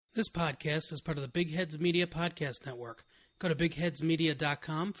This podcast is part of the Big Heads Media Podcast Network. Go to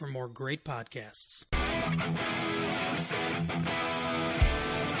bigheadsmedia.com for more great podcasts.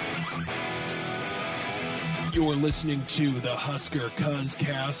 You're listening to the Husker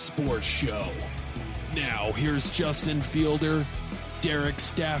Cuzcast Sports Show. Now, here's Justin Fielder, Derek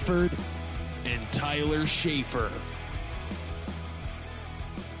Stafford, and Tyler Schaefer.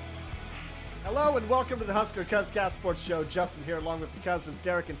 Hello and welcome to the Husker Cuzcast Sports Show. Justin here along with the cousins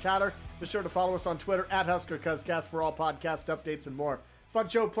Derek and Tyler. Be sure to follow us on Twitter at Husker Cuzcast for all podcast updates and more. Fun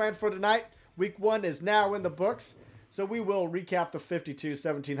show planned for tonight. Week 1 is now in the books, so we will recap the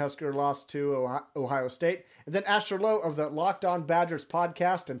 52-17 Husker loss to Ohio State. And then Asher Lowe of the Locked On Badgers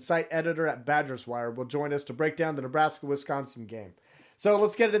podcast and site editor at Badgers Wire will join us to break down the Nebraska-Wisconsin game. So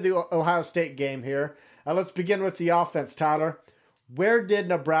let's get into the Ohio State game here. Let's begin with the offense, Tyler. Where did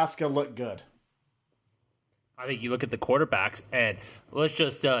Nebraska look good? I think you look at the quarterbacks, and let's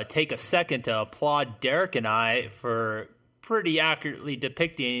just take a second to applaud Derek and I for pretty accurately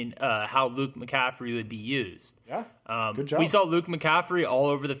depicting how Luke McCaffrey would be used. Yeah, good job. We saw Luke McCaffrey all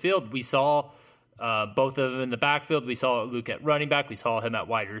over the field. We saw both of them in the backfield. We saw Luke at running back. We saw him at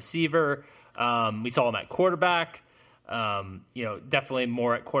wide receiver. We saw him at quarterback. Definitely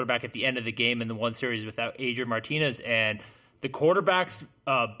more at quarterback at the end of the game in the one series without Adrian Martinez. And the quarterbacks,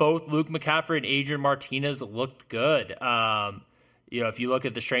 both Luke McCaffrey and Adrian Martinez, looked good. If you look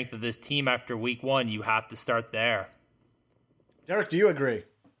at the strength of this team after week 1, you have to start there. Derek, do you agree?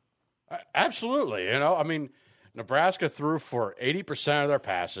 Absolutely. Nebraska threw for 80% of their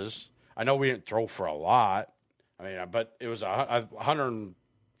passes. I know we didn't throw for a lot. But it was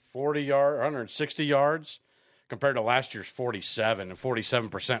 160 yards compared to last year's 47 and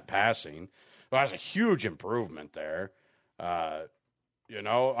 47% passing. Well, that's a huge improvement there. The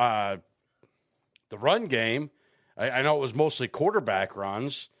run game, I know it was mostly quarterback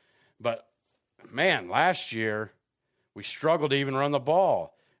runs, but, man, last year we struggled to even run the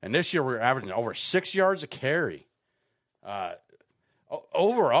ball. And this year we were averaging over 6 yards a carry.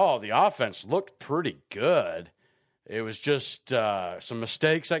 Overall, the offense looked pretty good. It was just some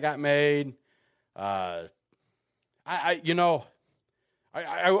mistakes that got made. Overall,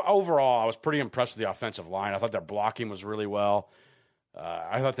 I was pretty impressed with the offensive line. I thought their blocking was really well.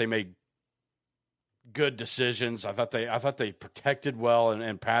 I thought they made good decisions. I thought they protected well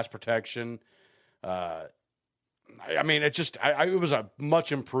in pass protection. It was a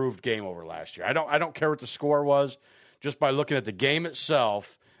much improved game over last year. I don't care what the score was. Just by looking at the game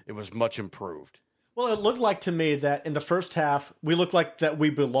itself, it was much improved. Well, it looked like to me that in the first half, we looked like that we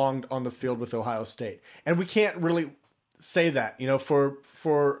belonged on the field with Ohio State. And we can't really say that,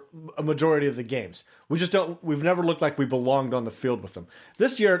 for a majority of the games. We've never looked like we belonged on the field with them.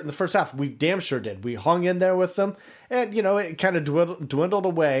 This year, in the first half, we damn sure did. We hung in there with them, and, it kind of dwindled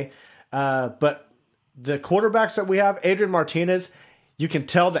away. But the quarterbacks that we have, Adrian Martinez, you can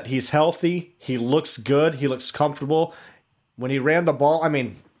tell that he's healthy. He looks good. He looks comfortable. When he ran the ball,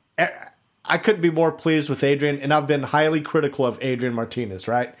 I couldn't be more pleased with Adrian, and I've been highly critical of Adrian Martinez,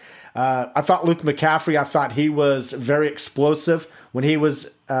 right? I thought Luke McCaffrey, I thought he was very explosive when he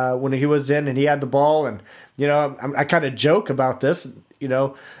was in and he had the ball. And, I kind of joke about this,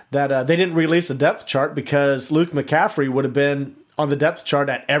 that they didn't release the depth chart because Luke McCaffrey would have been on the depth chart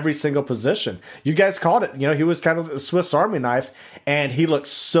at every single position. You guys called it. He was kind of the Swiss Army knife, and he looked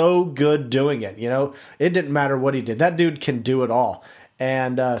so good doing it. It didn't matter what he did. That dude can do it all.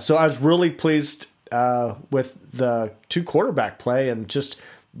 And so I was really pleased with the two quarterback play and just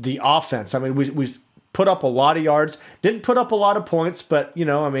the offense. We put up a lot of yards, didn't put up a lot of points, but,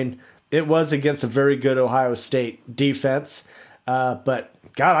 it was against a very good Ohio State defense. But,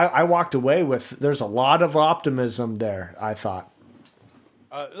 God, I walked away with, there's a lot of optimism there, I thought.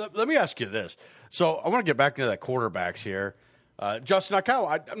 Let me ask you this. So I want to get back into that quarterbacks here. Justin,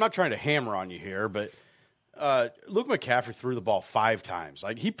 I'm not trying to hammer on you here, but Luke McCaffrey threw the ball 5 times.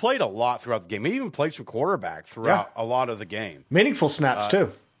 He played a lot throughout the game. He even played some quarterback throughout a lot of the game. Meaningful snaps,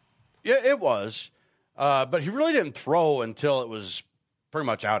 too. Yeah, it was. But he really didn't throw until it was pretty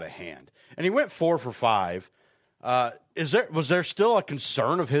much out of hand. And he went 4 for 5. Was there still a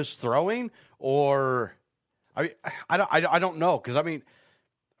concern of his throwing? Or I don't know. Because,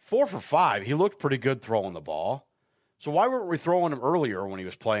 4 for 5, he looked pretty good throwing the ball. So why weren't we throwing him earlier when he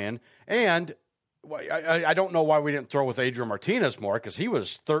was playing? And I don't know why we didn't throw with Adrian Martinez more, because he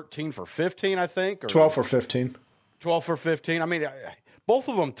was 13 for 15, I think. Or 12 for 15. 12 for 15. Both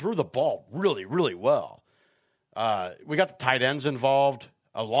of them threw the ball really, really well. We got the tight ends involved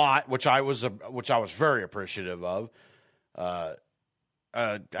a lot, which I was very appreciative of. I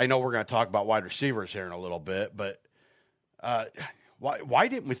know we're going to talk about wide receivers here in a little bit, but why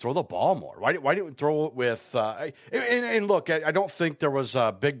didn't we throw the ball more? Why didn't we throw it with and look, I don't think there was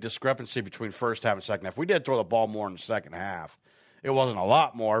a big discrepancy between first half and second half. We did throw the ball more in the second half. It wasn't a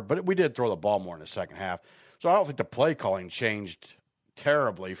lot more, but we did throw the ball more in the second half. So I don't think the play calling changed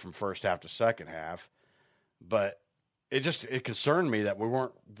terribly from first half to second half. But it concerned me that we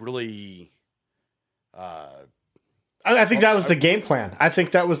weren't really I think that was the game plan. I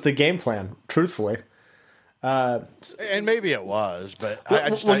think that was the game plan, truthfully. And maybe it was, but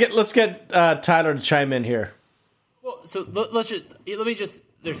let's get Tyler to chime in here. Well, so let me just.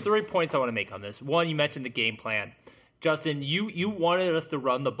 There's 3 points I want to make on this. One, you mentioned the game plan. Justin, you wanted us to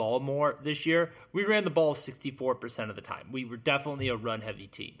run the ball more this year. We ran the ball 64% of the time. We were definitely a run-heavy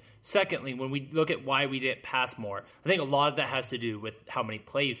team. Secondly, when we look at why we didn't pass more, I think a lot of that has to do with how many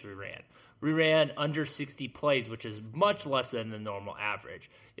plays we ran. We ran under 60 plays, which is much less than the normal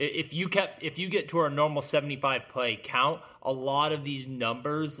average. If you get to our normal 75 play count, a lot of these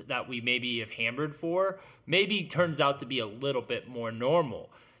numbers that we maybe have hammered for maybe turns out to be a little bit more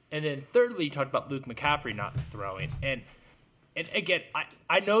normal. And then thirdly, you talked about Luke McCaffrey not throwing. And again,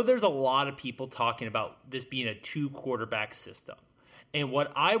 I know there's a lot of people talking about this being a 2-quarterback system. And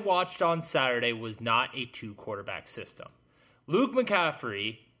what I watched on Saturday was not a 2-quarterback system. Luke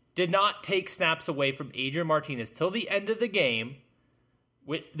McCaffrey did not take snaps away from Adrian Martinez till the end of the game.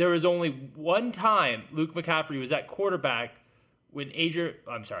 There was only one time Luke McCaffrey was at quarterback when there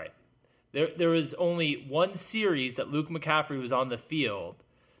was only one series that Luke McCaffrey was on the field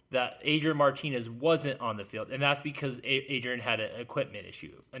that Adrian Martinez wasn't on the field, and that's because Adrian had an equipment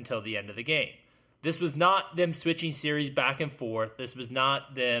issue until the end of the game. This was not them switching series back and forth. This was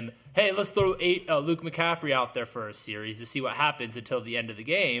not them, hey, let's throw Luke McCaffrey out there for a series to see what happens until the end of the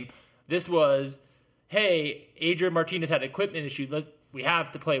game. This was, hey, Adrian Martinez had an equipment issue. We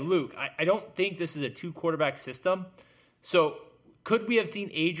have to play Luke. I don't think this is a 2-quarterback system. So could we have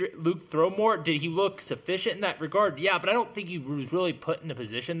seen Luke throw more? Did he look sufficient in that regard? Yeah, but I don't think he was really put in a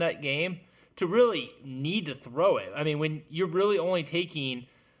position that game to really need to throw it. I mean, when you're really only taking,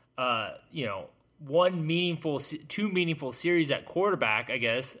 two meaningful series at quarterback, I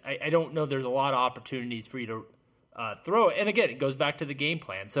guess, I don't know there's a lot of opportunities for you to throw it. And again, it goes back to the game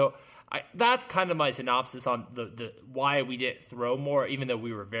plan. So that's kind of my synopsis on the why we didn't throw more, even though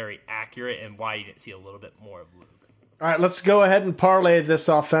we were very accurate, and why you didn't see a little bit more of Luke. All right, let's go ahead and parlay this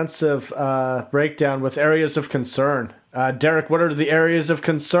offensive breakdown with areas of concern. Derek, what are the areas of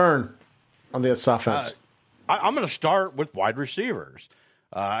concern on this offense? I'm going to start with wide receivers.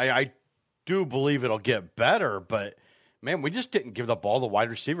 I do believe it'll get better, but, man, we just didn't give the ball to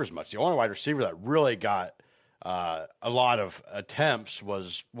wide receivers much. The only wide receiver that really got a lot of attempts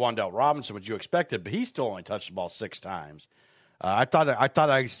was Wan'Dale Robinson, which you expected, but he still only touched the ball 6 times. I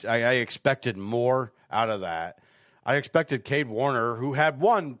expected more out of that. I expected Cade Warner, who had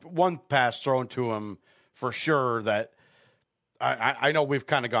one pass thrown to him for sure that I know we've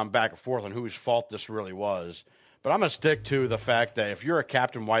kind of gone back and forth on whose fault this really was, but I'm going to stick to the fact that if you're a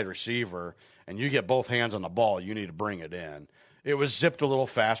captain wide receiver and you get both hands on the ball, you need to bring it in. It was zipped a little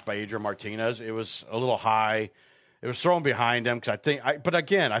fast by Adrian Martinez. It was a little high. It was thrown behind him because but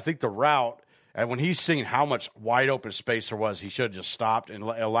again, I think the route, and when he's seeing how much wide open space there was, he should have just stopped and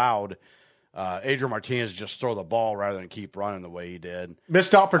allowed Adrian Martinez just throw the ball rather than keep running the way he did.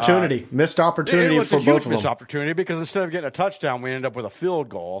 Missed opportunity for both of them. It was a huge missed opportunity because instead of getting a touchdown, we ended up with a field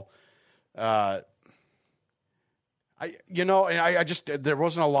goal. There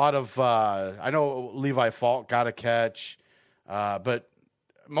wasn't a lot of. I know Levi Falk got a catch, but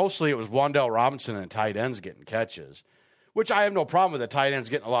mostly it was Wan'Dale Robinson and tight ends getting catches, which I have no problem with the tight ends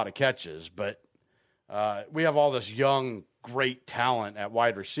getting a lot of catches, but we have all this young, great talent at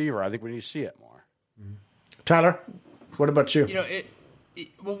wide receiver. I think we need to see it more. Tyler, what about you?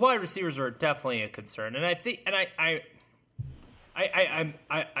 Wide receivers are definitely a concern, and I think, and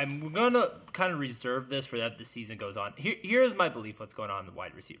I'm gonna kind of reserve this for that the season goes on. Here's my belief: what's going on in the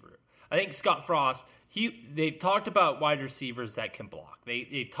wide receiver. I think Scott Frost. They've talked about wide receivers that can block.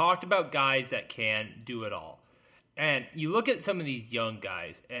 They've talked about guys that can do it all, and you look at some of these young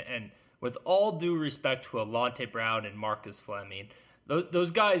guys and with all due respect to Alante Brown and Marcus Fleming, those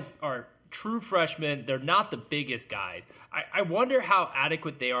guys are true freshmen. They're not the biggest guys. I wonder how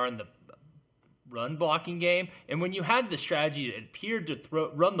adequate they are in the run blocking game. And when you had the strategy, it appeared to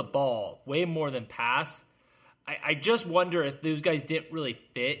run the ball way more than pass. I just wonder if those guys didn't really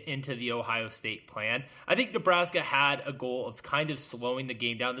fit into the Ohio State plan. I think Nebraska had a goal of kind of slowing the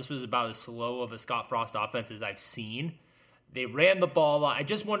game down. This was about as slow of a Scott Frost offense as I've seen. They ran the ball a lot. I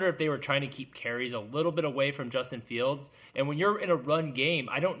just wonder if they were trying to keep carries a little bit away from Justin Fields. And when you're in a run game,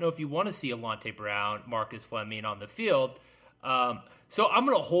 I don't know if you want to see Alante Brown, Marcus Fleming on the field. So I'm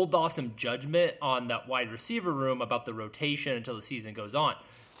going to hold off some judgment on that wide receiver room about the rotation until the season goes on.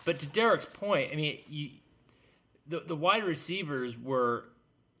 But to Derek's point, I mean, the wide receivers were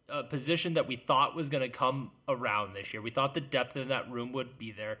a position that we thought was going to come around this year. We thought the depth in that room would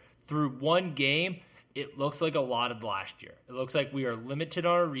be there. Through one game, it looks like a lot of last year. It looks like we are limited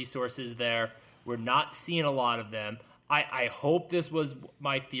on our resources there. We're not seeing a lot of them. I hope this was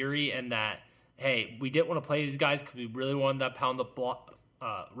my theory and that, hey, we didn't want to play these guys because we really wanted to pound the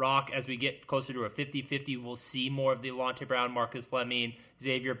rock. As we get closer to a 50-50, we'll see more of the Alontae Brown, Marcus Fleming,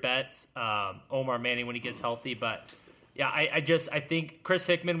 Xavier Betts, Omar Manning when he gets healthy. But, yeah, I think Chris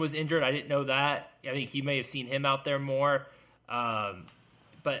Hickman was injured. I didn't know that. I think he may have seen him out there more.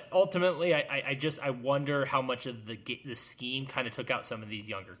 But ultimately, I wonder how much of the scheme kind of took out some of these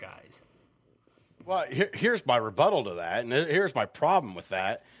younger guys. Well, here's my rebuttal to that, and here's my problem with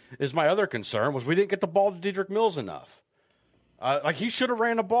that, is my other concern was we didn't get the ball to Dedrick Mills enough. He should have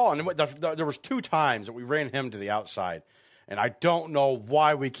ran the ball, and there was 2 times that we ran him to the outside, and I don't know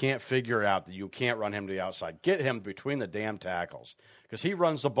why we can't figure out that you can't run him to the outside. Get him between the damn tackles, because he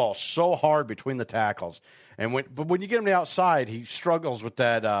runs the ball so hard between the tackles, but when you get him to the outside, he struggles with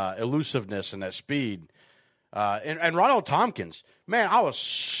that elusiveness and that speed. And Ronald Tompkins, man, I was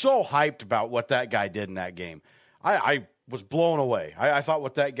so hyped about what that guy did in that game. I was blown away. I thought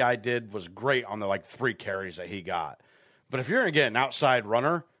what that guy did was great on the 3 carries that he got. But if you're going to get an outside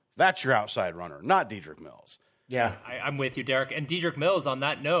runner, that's your outside runner, not Dedrick Mills. Yeah. I'm with you, Derek. And Dedrick Mills, on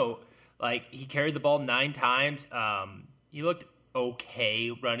that note, he carried the ball 9 times. He looked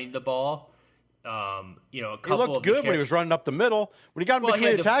okay running the ball. He looked good when he was running up the middle. When he got him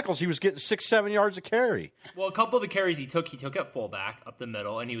between the tackles, he was getting 6-7 yards a carry. Well, a couple of the carries he took at fullback up the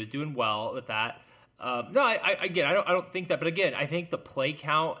middle, and he was doing well with that. I don't think that, but again, I think the play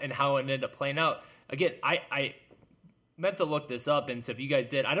count and how it ended up playing out. Again, I meant to look this up, and so if you guys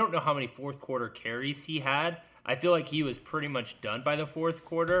did, I don't know how many fourth quarter carries he had. I feel like he was pretty much done by the fourth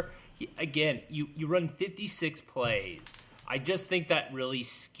quarter. You run 56 plays. I just think that really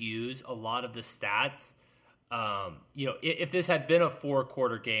skews a lot of the stats. If this had been a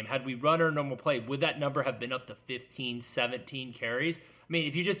 4-quarter game, had we run our normal play, would that number have been up to 15, 17 carries? I mean,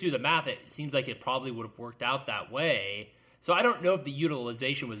 if you just do the math, it seems like it probably would have worked out that way. So I don't know if the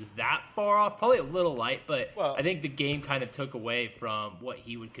utilization was that far off, probably a little light, but I think the game kind of took away from what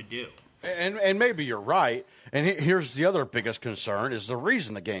he could do. And maybe you're right. And here's the other biggest concern is the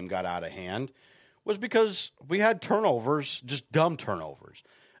reason the game got out of hand was because we had turnovers, just dumb turnovers.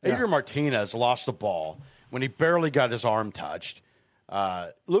 Yeah. Adrian Martinez lost the ball when he barely got his arm touched.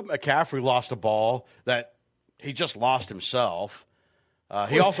 Luke McCaffrey lost a ball that he just lost himself.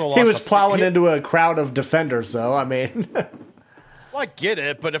 He was plowing into a crowd of defenders, though. I mean, well, I get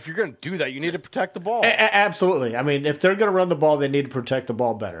it, but if you're going to do that, you need to protect the ball. Absolutely. I mean, if they're going to run the ball, they need to protect the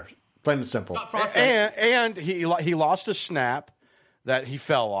ball better. Plain and simple. And he lost a snap that he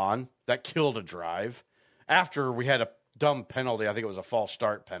fell on that killed a drive after we had a dumb penalty. I think it was a false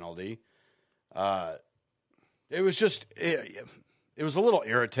start penalty. It was just it was a little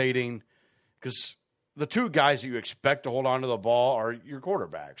irritating because the 2 guys that you expect to hold on to the ball are your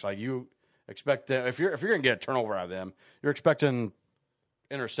quarterbacks. You expect them, if you're going to get a turnover out of them, you're expecting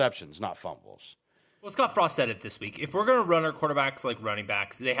interceptions, not fumbles. Well, Scott Frost said it this week. If we're going to run our quarterbacks like running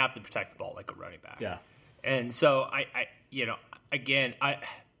backs, they have to protect the ball like a running back. Yeah. And so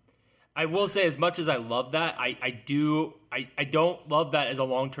I will say, as much as I love that, I don't love that as a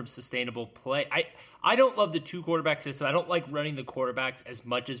long-term sustainable play. I don't love the 2-quarterback system. I don't like running the quarterbacks as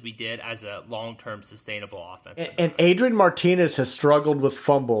much as we did as a long-term sustainable offense. And Adrian Martinez has struggled with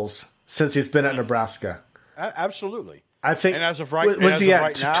fumbles since he's been at Nebraska. Absolutely. I think. And as of right, was he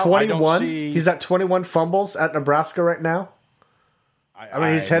at now, 21? He's at 21 fumbles at Nebraska right now. I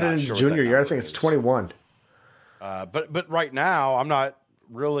mean, he's headed into junior year. I think it's 21. But right now, I'm not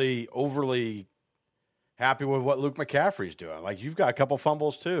really overly happy with what Luke McCaffrey's doing. You've got a couple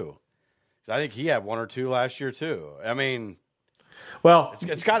fumbles too. I think he had 1 or 2 last year too. I mean, well,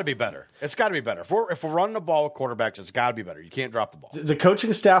 it's got to be better. It's got to be better. If we're running the ball with quarterbacks, it's got to be better. You can't drop the ball. The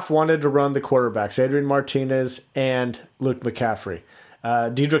coaching staff wanted to run the quarterbacks, Adrian Martinez and Luke McCaffrey.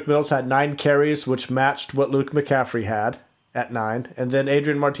 Dedrick Mills had 9 carries, which matched what Luke McCaffrey had at 9, and then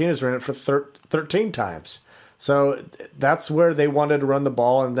Adrian Martinez ran it for 13 times. So that's where they wanted to run the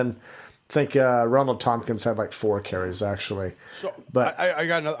ball, and then I think Ronald Tompkins had 4 carries actually. So, but I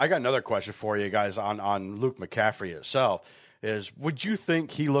got another question for you guys on Luke McCaffrey itself. Would you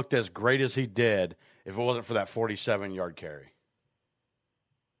think he looked as great as he did if it wasn't for that 47-yard carry?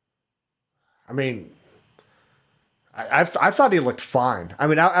 I mean, I thought he looked fine. I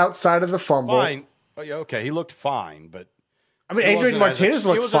mean, outside of the fumble, fine. Okay, he looked fine, but I mean, Adrian Martinez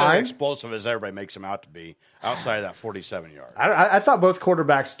looked fine. He wasn't fine. as explosive as everybody makes him out to be outside of that 47-yard. I thought both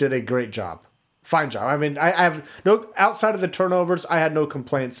quarterbacks did a great job. Fine job. I mean, I have no outside of the turnovers. I had no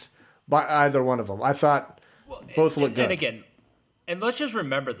complaints by either one of them. I thought both looked good. And again, and let's just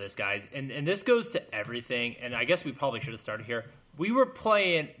remember this, guys, and this goes to everything. And I guess we probably should have started here. We were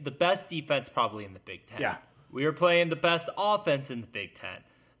playing the best defense probably in the Big Ten. Yeah. We were playing the best offense in the Big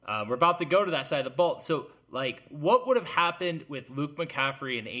Ten. We're about to go to that side of the ball. So, like, what would have happened with Luke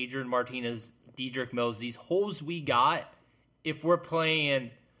McCaffrey and Adrian Martinez, Dedrick Mills, these holes we got, if we're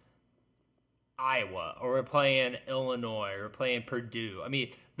playing Iowa or we're playing Illinois or we're playing Purdue? I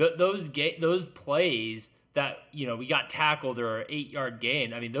mean, those plays that, you know, we got tackled or 8-yard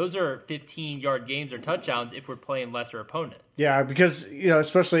gain, I mean, those are 15-yard games or touchdowns if we're playing lesser opponents. Yeah, because, you know,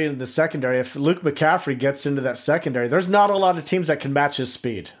 especially in the secondary, if Luke McCaffrey gets into that secondary, there's not a lot of teams that can match his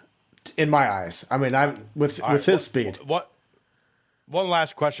speed, in my eyes. I mean, with his speed. One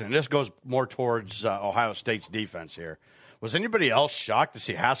last question, and this goes more towards Ohio State's defense here. Was anybody else shocked to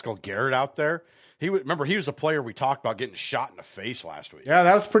see Haskell Garrett out there? Remember, he was a player we talked about getting shot in the face last week. Yeah,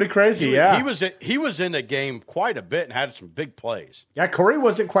 that was pretty crazy. He was in the game quite a bit and had some big plays. Yeah, Corey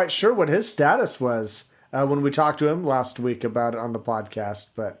wasn't quite sure what his status was when we talked to him last week about it on the podcast,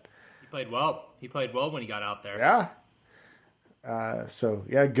 but he played well. He played well when he got out there. Yeah. So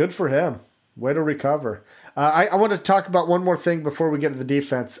yeah, good for him. Way to recover. I want to talk about one more thing before we get to the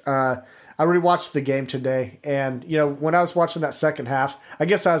defense. I rewatched the game today, and you know, when I was watching that second half, I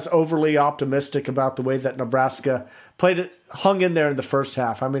guess I was overly optimistic about the way that Nebraska hung in there in the first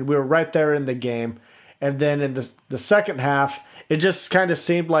half. I mean, we were right there in the game, and then in the second half, it just kind of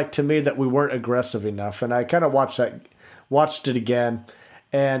seemed like to me that we weren't aggressive enough. And I kind of watched it again,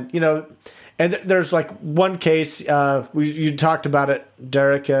 and you know, and there's like one case you talked about it,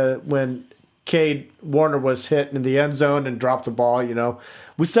 Derek, when Cade Warner was hit in the end zone and dropped the ball. You know,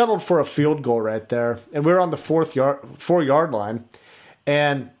 we settled for a field goal right there, and we were on the 4-yard line,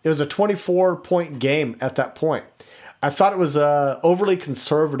 and it was a 24-point game at that point. I thought it was overly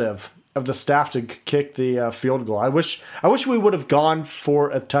conservative of the staff to kick the field goal. I wish we would have gone for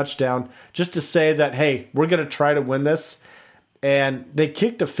a touchdown just to say that, hey, we're going to try to win this. And they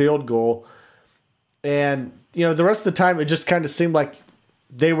kicked a field goal, and you know, the rest of the time it just kind of seemed like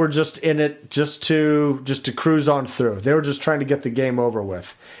they were just in it just to cruise on through. They were just trying to get the game over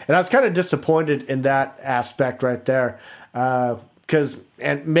with. And I was kind of disappointed in that aspect right there. Because,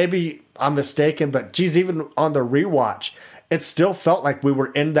 and maybe I'm mistaken, but geez, even on the rewatch, it still felt like we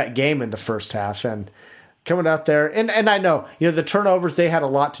were in that game in the first half. And coming out there, and I know, you know, the turnovers, they had a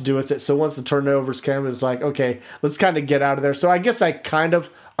lot to do with it. So once the turnovers came, it was like, okay, let's kind of get out of there. So I guess I kind of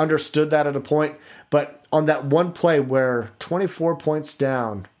understood that at a point. But on that one play where 24 points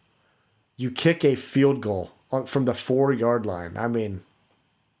down, you kick a field goal from the 4-yard line. I mean,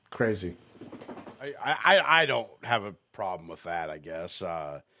 crazy. I don't have a problem with that, I guess.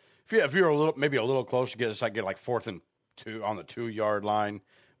 If you're maybe a little close to get like 4th and 2 on the 2-yard line,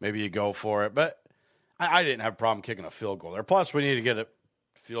 maybe you go for it. But I didn't have a problem kicking a field goal there. Plus, we need to get a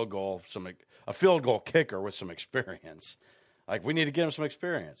field goal kicker with some experience. Like, we need to get him some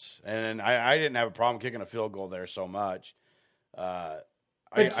experience. And I didn't have a problem kicking a field goal there so much.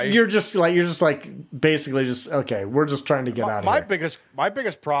 You're just basically just, okay, we're just trying to get out of here. My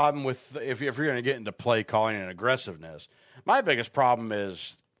biggest problem with, if you're going to get into play calling and aggressiveness, my biggest problem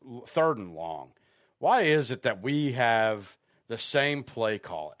is 3rd and long. Why is it that we have the same play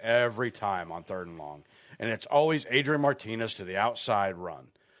call every time on 3rd and long? And it's always Adrian Martinez to the outside run.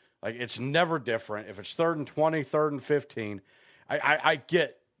 Like, it's never different. If it's 3rd and 20, 3rd and 15, I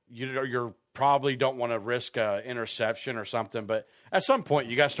get you're probably don't want to risk an interception or something, but at some point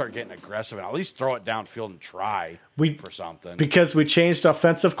you got to start getting aggressive and at least throw it downfield and try for something. Because we changed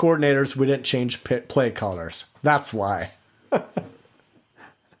offensive coordinators, we didn't change play callers. That's why. I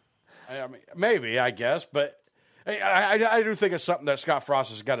mean, maybe, I guess, but I do think it's something that Scott Frost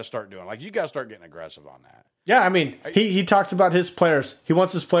has got to start doing. Like, you got to start getting aggressive on that. Yeah, I mean, he talks about his players. He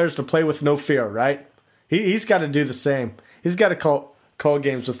wants his players to play with no fear, right? He's got to do the same. He's got to call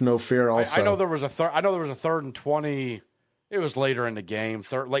games with no fear also. I know there was a 3rd and 20. It was later in the game,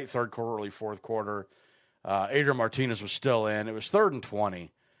 late 3rd quarter, early 4th quarter. Adrian Martinez was still in. It was 3rd and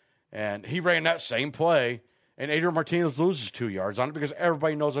 20, and he ran that same play, and Adrian Martinez loses 2 yards on it because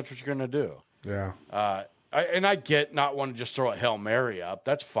everybody knows that's what you're going to do. Yeah. I get not wanting to just throw a Hail Mary up.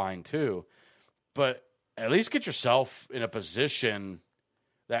 That's fine too, but at least get yourself in a position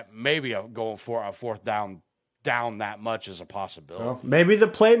that maybe going for a 4th down that much is a possibility. Well, maybe the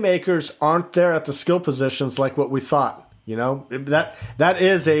playmakers aren't there at the skill positions like what we thought. You know, that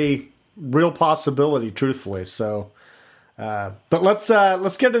is a real possibility, truthfully. So But let's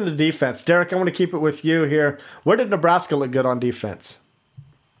get into the defense. Derek, I want to keep it with you here. Where did Nebraska look good on defense?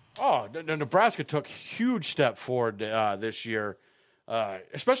 Oh, Nebraska took huge step forward this year,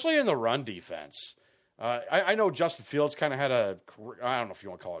 especially in the run defense. I know Justin Fields kind of had I don't know if you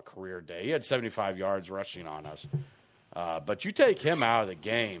want to call it a career day. He had 75 yards rushing on us. But you take him out of the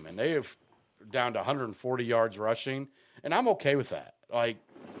game, and they have down to 140 yards rushing, and I'm okay with that. Like,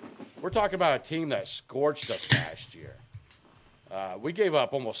 we're talking about a team that scorched us last year. We gave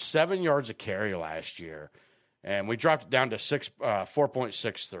up almost 7 yards a carry last year, and we dropped it down to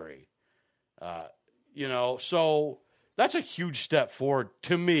 4.63. So that's a huge step forward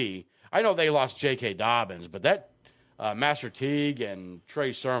to me. I know they lost J.K. Dobbins, but that Master Teague and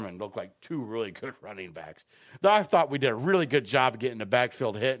Trey Sermon look like two really good running backs. I thought we did a really good job of getting the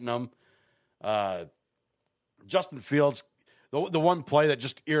backfield hitting them. Justin Fields, the one play that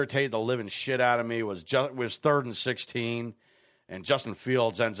just irritated the living shit out of me was 3rd and 16, and Justin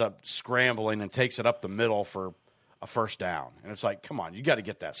Fields ends up scrambling and takes it up the middle for a first down. And it's like, come on, you got to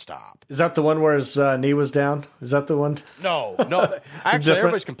get that stop. Is that the one where his knee was down? Is that the one? No. Actually,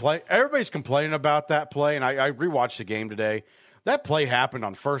 everybody's complaining about that play, and I rewatched the game today. That play happened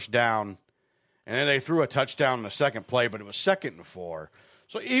on first down, and then they threw a touchdown in the second play, but it was 2nd and 4.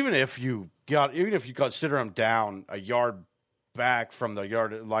 So even if you consider him down a yard back from the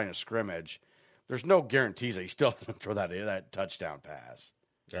yard line of scrimmage, there's no guarantees that he still doesn't throw that touchdown pass.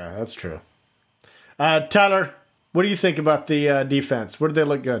 Yeah, that's true. Tyler, what do you think about the defense? Where did they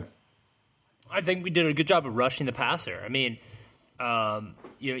look good? I think we did a good job of rushing the passer. I mean,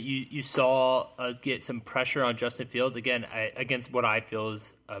 you saw us get some pressure on Justin Fields again against what I feel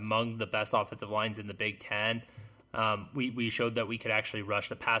is among the best offensive lines in the Big Ten. We showed that we could actually rush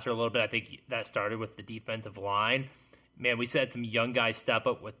the passer a little bit. I think that started with the defensive line. Man, we had some young guys step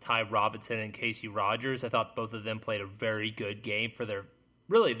up with Ty Robinson and Casey Rogers. I thought both of them played a very good game for the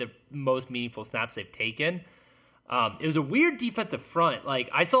most meaningful snaps they've taken. It was a weird defensive front. Like,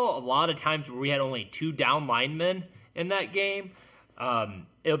 I saw a lot of times where we had only 2 down linemen in that game.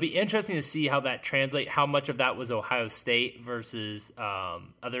 It'll be interesting to see how that translates, how much of that was Ohio State versus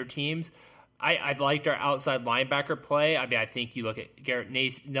other teams. I liked our outside linebacker play. I mean, I think you look at Garrett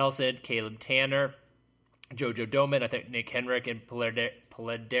Nelson, Caleb Tanner, JoJo Doman. I think Nick Henrik and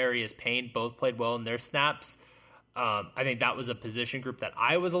Paladarius Payne both played well in their snaps. I think that was a position group that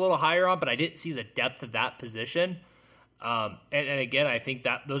I was a little higher on, but I didn't see the depth of that position. And again, I think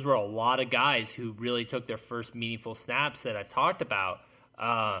that those were a lot of guys who really took their first meaningful snaps that I've talked about.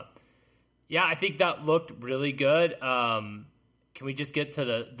 I think that looked really good. Can we just get to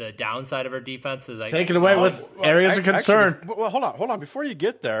the downside of our defense? Take it away with areas of concern. Well, hold on. Before you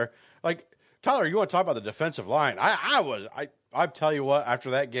get there, like, Tyler, you want to talk about the defensive line? I tell you what,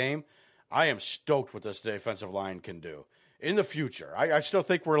 after that game, I am stoked what this defensive line can do in the future. I still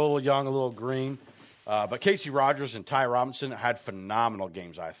think we're a little young, a little green, but Casey Rogers and Ty Robinson had phenomenal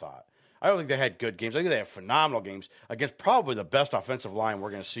games, I thought. I don't think they had good games. I think they had phenomenal games against probably the best offensive line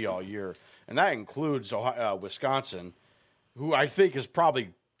we're going to see all year, and that includes Wisconsin, who I think is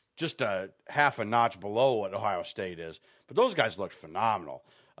probably just a half a notch below what Ohio State is. But those guys looked phenomenal.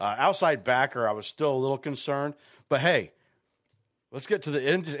 Outside backer, I was still a little concerned. But, hey, let's get to the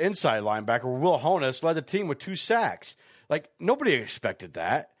inside linebacker. Will Honus led the team with 2 sacks. Like, nobody expected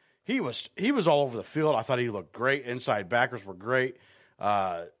that. He was all over the field. I thought he looked great. Inside backers were great.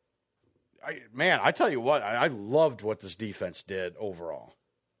 I tell you what, I loved what this defense did overall.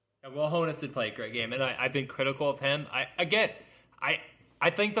 Yeah, Will Honus did play a great game, and I've been critical of him. I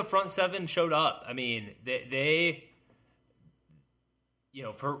think the front 7 showed up. I mean, they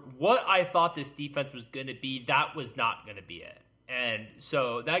for what I thought this defense was going to be, that was not going to be it. And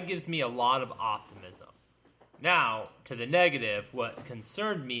so that gives me a lot of optimism. Now, to the negative, what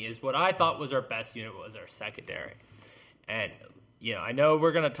concerned me is what I thought was our best unit was our secondary. And, I know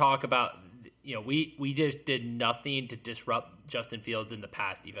we're going to talk about, we just did nothing to disrupt Justin Fields in the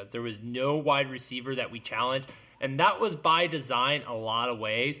pass defense. There was no wide receiver that we challenged, and that was by design a lot of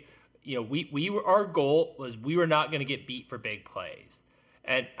ways. Our goal was we were not going to get beat for big plays.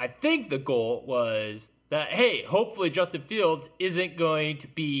 And I think the goal was that, hey, hopefully Justin Fields isn't going to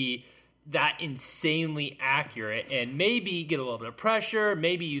be that insanely accurate and maybe get a little bit of pressure.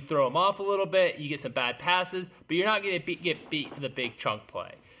 Maybe you throw him off a little bit. You get some bad passes, but you're not going to get beat for the big chunk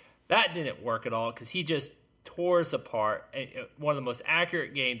play. That didn't work at all because he just tore us apart. One of the most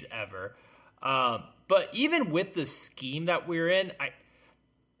accurate games ever. But even with the scheme that we're in,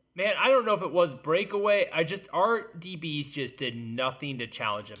 I don't know if it was breakaway. Our DBs just did nothing to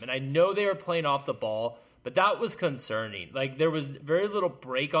challenge him. And I know they were playing off the ball, but that was concerning. Like, there was very little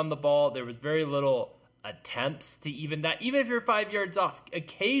break on the ball. There was very little attempts to even that. Even if you're 5 yards off,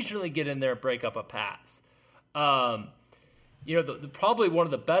 occasionally get in there and break up a pass. Probably one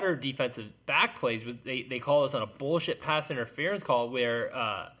of the better defensive back plays was they call us on a bullshit pass interference call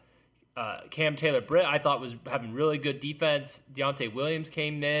where Cam Taylor-Britt I thought was having really good defense. Deontay Williams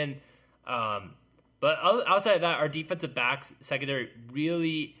came in. But outside of that, our defensive backs secondary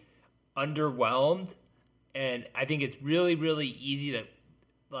really underwhelmed. And I think it's really, really easy to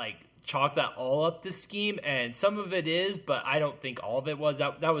chalk that all up to scheme. And some of it is, but I don't think all of it was.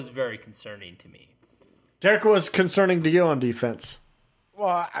 That was very concerning to me. Derek, was concerning to you on defense?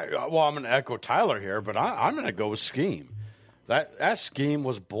 Well, I'm going to echo Tyler here, but I'm going to go with scheme. That scheme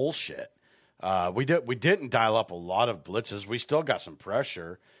was bullshit. We didn't dial up a lot of blitzes. We still got some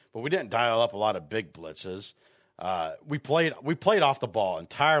pressure, but we didn't dial up a lot of big blitzes. We played off the ball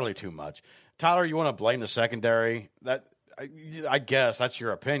entirely too much. Tyler, you want to blame the secondary? I guess that's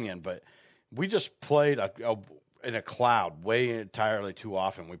your opinion, but we just played in a cloud entirely too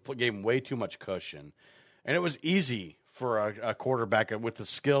often. We gave them way too much cushion. And it was easy for a quarterback with the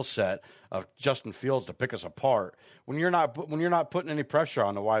skill set of Justin Fields to pick us apart when you're not putting any pressure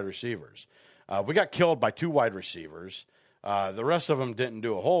on the wide receivers. We got killed by 2 wide receivers. The rest of them didn't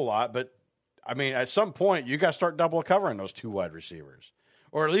do a whole lot, but I mean, at some point you got to start double covering those 2 wide receivers,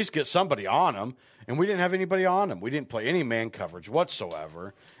 or at least get somebody on them. And we didn't have anybody on them. We didn't play any man coverage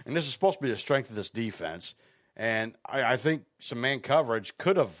whatsoever. And this is supposed to be the strength of this defense. And I think some man coverage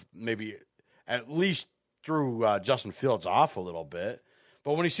could have maybe at least threw Justin Fields off a little bit.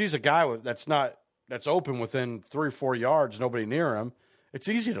 But when he sees a guy that's open within 3 or 4 yards, nobody near him, it's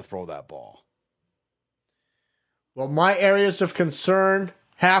easy to throw that ball. Well, my areas of concern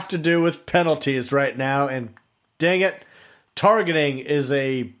have to do with penalties right now, and dang it, targeting is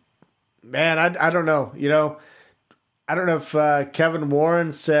I don't know. I don't know if Kevin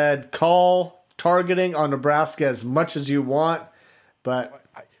Warren said call targeting on Nebraska as much as you want, but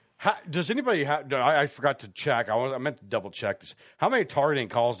does anybody have? I forgot to check. I meant to double check this. How many targeting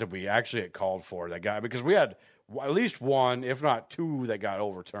calls did we actually get called for that guy? Because we had at least 1, if not 2, that got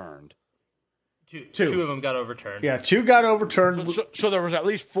overturned. Two of them got overturned. Yeah, 2 got overturned. So there was at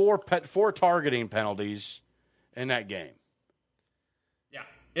least 4 targeting penalties in that game. Yeah,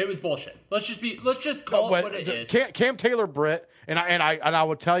 it was bullshit. Let's just call it what it is. Cam Taylor-Britt, and I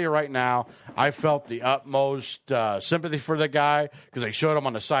will tell you right now, I felt the utmost sympathy for the guy because they showed him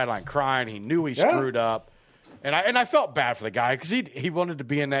on the sideline crying. He knew he screwed up, and I felt bad for the guy because he wanted to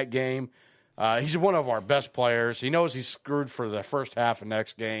be in that game. He's one of our best players. He knows he's screwed for the first half of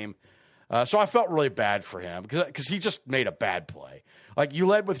next game. So I felt really bad for him because he just made a bad play. Like, you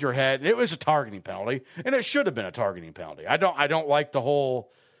led with your head, and it was a targeting penalty, and it should have been a targeting penalty. I don't like the whole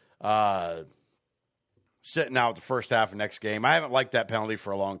sitting out the first half of next game. I haven't liked that penalty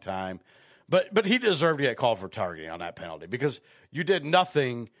for a long time. But he deserved to get called for targeting on that penalty because you did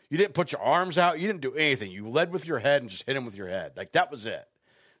nothing. You didn't put your arms out. You didn't do anything. You led with your head and just hit him with your head. Like, that was it.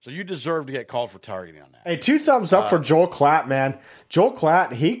 So you deserve to get called for targeting on that. Hey, 2 thumbs up for Joel Klatt, man. Joel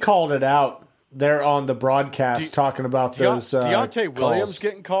Klatt, he called it out there on the broadcast talking about those Deontay Williams calls.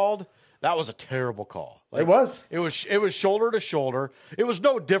 getting called. That was a terrible call. It was. It was shoulder to shoulder. It was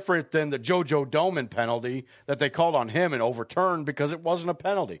no different than the JoJo Doman penalty that they called on him and overturned because it wasn't a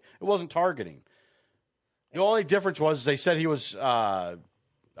penalty. It wasn't targeting. The only difference was they said he was a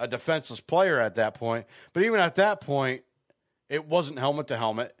defenseless player at that point. But even at that point, it wasn't helmet to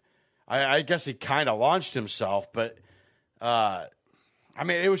helmet. I guess he kind of launched himself, but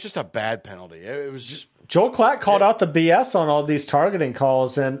it was just a bad penalty. It was just Joel Klatt called out the BS on all these targeting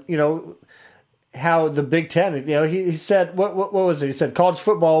calls, and how the Big Ten. He said what was it? He said college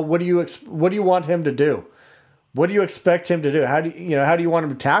football. What do you want him to do? What do you expect him to do? How do you want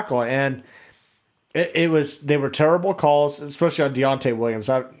him to tackle? And they were terrible calls, especially on Deontay Williams.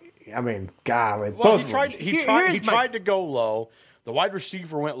 Golly, well, both. He tried to go low. The wide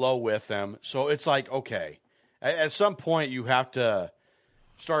receiver went low with him. So it's like, okay, at some point you have to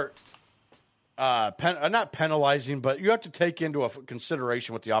start not penalizing, but you have to take into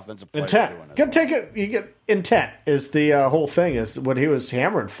consideration what the offensive player is doing. Intent. Take it. You get intent is the whole thing. Is what he was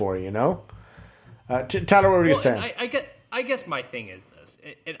hammering for. Tyler, what were you saying? I guess my thing is this,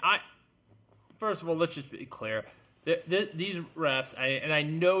 and first of all, let's just be clear. These refs, I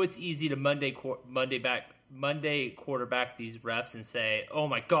know it's easy to Monday quarterback these refs and say, "Oh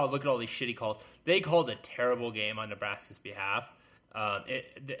my God, look at all these shitty calls." They called a terrible game on Nebraska's behalf.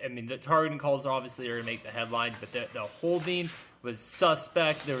 The targeting calls obviously are going to make the headlines, but the holding was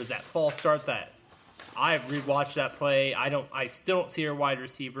suspect. There was that false start that I've rewatched that play. I still don't see our wide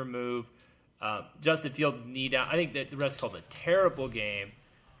receiver move. Justin Fields knee down. I think that the refs called a terrible game.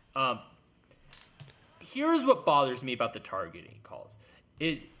 here's what bothers me about the targeting calls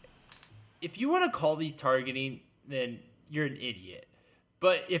is if you want to call these targeting, then you're an idiot.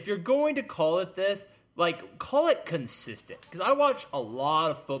 But if you're going to call it this, like, call it consistent. Because I watched a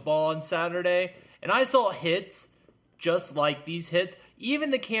lot of football on Saturday, and I saw hits just like these hits.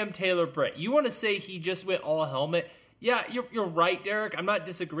 Even the Cam Taylor-Britt. You want to say he just went all helmet? Yeah, you're right, Derek. I'm not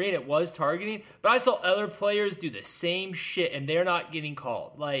disagreeing. It was targeting. But I saw other players do the same shit, and they're not getting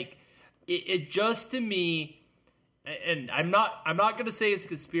called. Like, it just, to me, and I'm not going to say it's a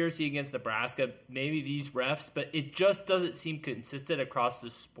conspiracy against Nebraska, maybe these refs, but it just doesn't seem consistent across the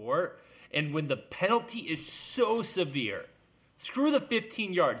sport. And when the penalty is so severe, screw the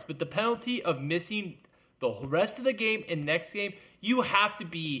 15 yards, but the penalty of missing the rest of the game and next game, you have to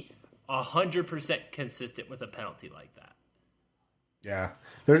be 100% consistent with a penalty like that. Yeah,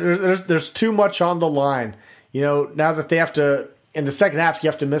 there's too much on the line. You know, now that they have to, in the second half, you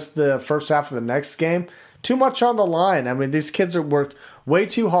have to miss the first half of the next game. Too much on the line. I mean, these kids are worked way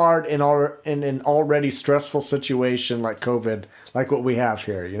too hard in an already stressful situation like COVID, like what we have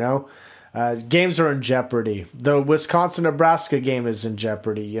here, you know? Games are in jeopardy. The Wisconsin-Nebraska game is in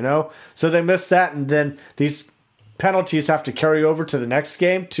jeopardy, you know? So they miss that, and then these penalties have to carry over to the next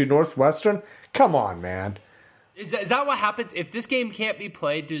game, to Northwestern. Come on, man. Is that what happens? If this game can't be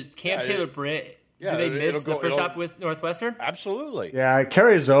played, does Cam Taylor-Britt, do they miss the first half with Northwestern? Absolutely. Yeah, it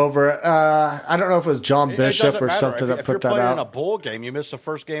carries over. I don't know if it was John Bishop or something that put that out. If you're playing in a bowl game, you miss the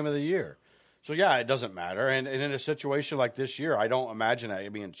first game of the year. So, yeah, it doesn't matter. And in a situation like this year, I don't imagine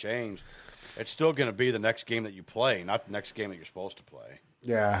that being changed. It's still going to be the next game that you play, not the next game that you're supposed to play.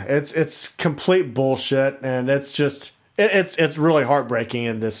 Yeah, it's complete bullshit, and it's just it's really heartbreaking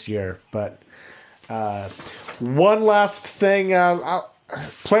in this year. But one last thing,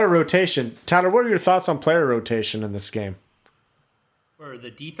 player rotation. Tyler, what are your thoughts on player rotation in this game? For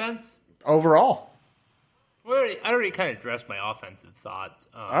the defense? Overall. Well, I already kind of addressed my offensive thoughts.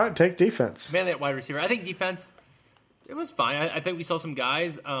 All right, take defense. Mainly at wide receiver. I think defense, it was fine. I think we saw some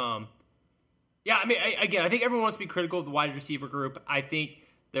guys. Yeah, I mean, I think everyone wants to be critical of the wide receiver group. I think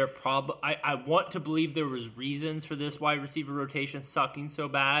they're I want to believe there was reasons for this wide receiver rotation sucking so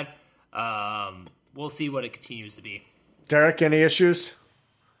bad. We'll see what it continues to be. Derek, any issues?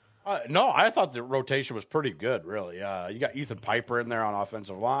 No, I thought the rotation was pretty good, really. You got Ethan Piper in there on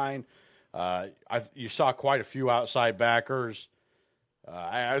offensive line. You saw quite a few outside backers.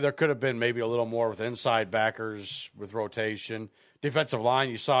 There could have been maybe a little more with inside backers with rotation. Defensive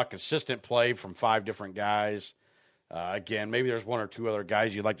line, you saw consistent play from 5 different guys. Again, maybe there's 1 or 2 other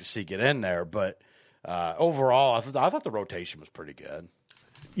guys you'd like to see get in there, but overall, I thought the rotation was pretty good.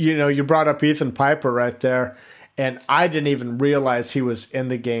 You know, you brought up Ethan Piper right there, and I didn't even realize he was in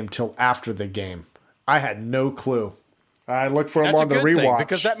the game till after the game. I had no clue. I looked for him on the rewatch.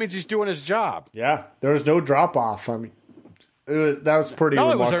 Because that means he's doing his job. Yeah, there was no drop-off. I mean, that was pretty remarkable. Not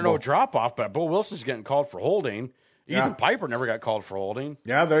only was there no drop-off, but Bo Wilson's getting called for holding. Ethan Piper never got called for holding.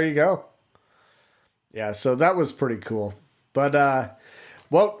 Yeah, there you go. Yeah, so that was pretty cool. But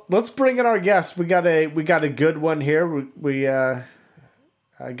well, let's bring in our guest. We got a good one here. We got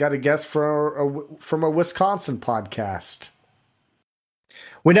a guest from a Wisconsin podcast.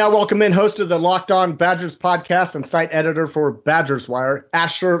 We now welcome in host of the Locked On Badgers podcast and site editor for Badgers Wire,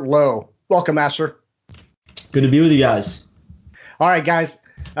 Asher Lowe. Welcome, Asher. Good to be with you guys. All right, guys.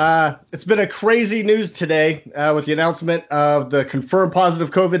 It's been a crazy news today with the announcement of the confirmed positive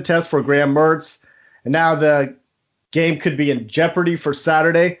COVID test for Graham Mertz. And now the game could be in jeopardy for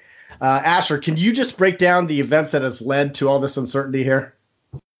Saturday. Asher, can you just break down the events that has led to all this uncertainty here?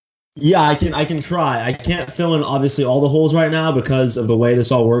 Yeah, I can try. I can't fill in, obviously, all the holes right now because of the way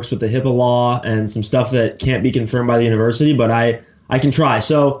this all works with the HIPAA law and some stuff that can't be confirmed by the university, but I can try.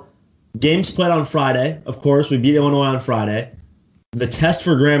 So, games played on Friday. Of course, we beat Illinois on Friday. The test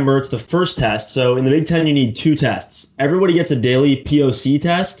for Graham Mertz, the first test. So, in the Big Ten, you need 2 tests. Everybody gets a daily POC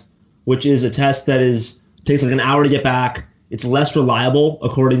test, which is a test that takes like an hour to get back. It's less reliable,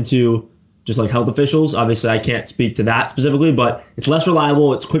 according to just like health officials. Obviously, I can't speak to that specifically, but it's less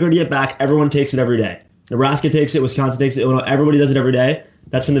reliable. It's quicker to get back. Everyone takes it every day. Nebraska takes it. Wisconsin takes it. Illinois. Everybody does it every day.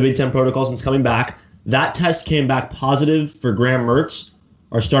 That's been the Big Ten protocol since coming back. That test came back positive for Graham Mertz,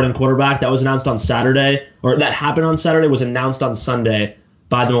 our starting quarterback. That was announced on Saturday, or that happened on Saturday, was announced on Sunday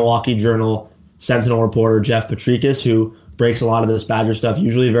by the Milwaukee Journal Sentinel reporter Jeff Patrikas, who breaks a lot of this Badger stuff.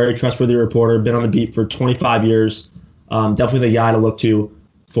 Usually a very trustworthy reporter, been on the beat for 25 years. Definitely the guy to look to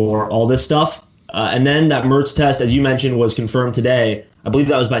for all this stuff. And then that Mertz test, as you mentioned, was confirmed today. I believe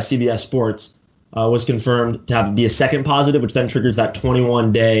that was by CBS Sports. Was confirmed to be a second positive, which then triggers that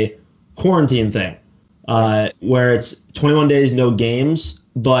 21-day quarantine thing, where it's 21 days, no games.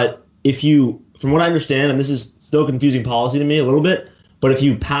 But if you from what I understand, and this is still confusing policy to me a little bit, but if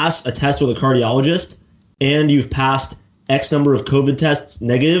you pass a test with a cardiologist and you've passed X number of COVID tests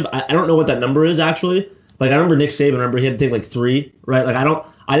negative, I don't know what that number is actually. Like I remember Nick Saban, he had to take like 3, right? Like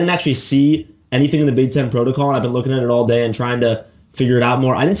I didn't actually see anything in the Big Ten protocol. And I've been looking at it all day and trying to figure it out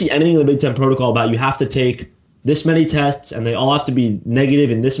more. I didn't see anything in the Big Ten protocol about you have to take this many tests and they all have to be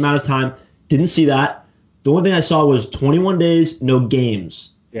negative in this amount of time. Didn't see that. The only thing I saw was 21 days, no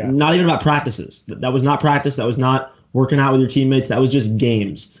games. Yeah. Not even about practices. That was not practice. That was not working out with your teammates. That was just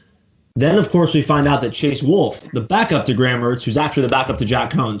games. Then, of course, we find out that Chase Wolf, the backup to Graham Mertz, who's actually the backup to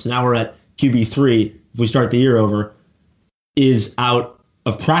Jack Cohn, so now we're at QB3 if we start the year over, is out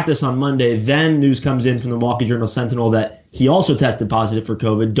of practice on Monday. Then news comes in from the Milwaukee Journal-Sentinel that he also tested positive for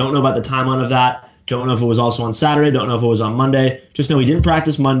COVID. Don't know about the timeline of that. Don't know if it was also on Saturday. Don't know if it was on Monday. Just know he didn't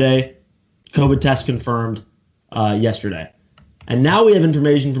practice Monday. COVID test confirmed yesterday. And now we have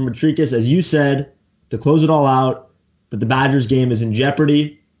information from Matrikis, as you said, to close it all out, that the Badgers game is in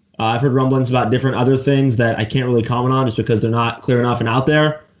jeopardy. I've heard rumblings about different other things that I can't really comment on just because they're not clear enough and out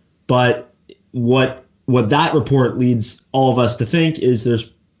there. But what that report leads all of us to think is there's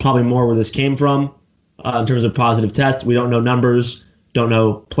probably more where this came from in terms of positive tests. We don't know numbers, don't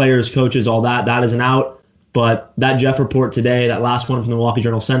know players, coaches, all that. That isn't out. But that Jeff report today, that last one from the Milwaukee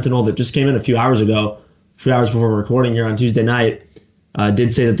Journal-Sentinel that just came in a few hours ago, 3 hours before we're recording here on Tuesday night,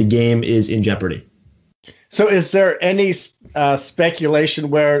 did say that the game is in jeopardy. So is there any speculation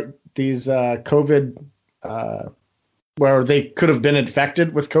where these COVID, where they could have been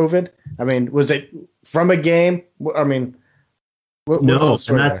infected with COVID? I mean, was it from a game? I mean, no,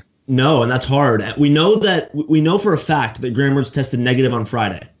 and that's hard. We know for a fact that Graham Mertz tested negative on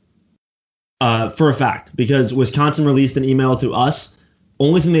Friday. For a fact, because Wisconsin released an email to us.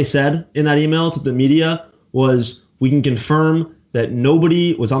 Only thing they said in that email to the media was, we can confirm that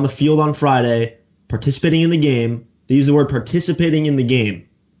nobody was on the field on Friday participating in the game. They used the word participating in the game,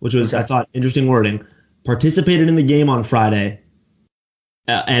 which was, I thought, interesting wording. Participated in the game on Friday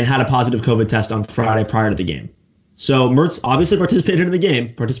and had a positive COVID test on Friday prior to the game. So Mertz obviously participated in the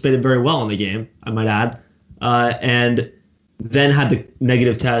game, participated very well in the game, I might add, and then had the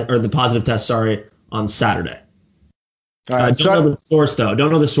negative test or the positive test, on Saturday. All right, don't know the source though.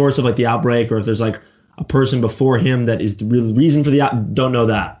 Don't know the source of like the outbreak or if there's like a person before him that is the real reason for the don't know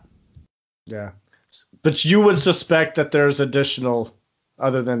that. Yeah, but you would suspect that there's additional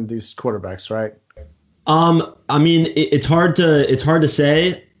other than these quarterbacks, right? I mean, it's hard to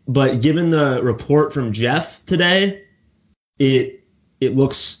say, but given the report from Jeff today, it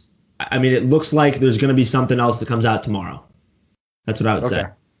looks like there's going to be something else that comes out tomorrow. That's what I would say.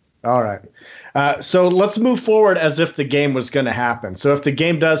 All right. So let's move forward as if the game was going to happen. So if the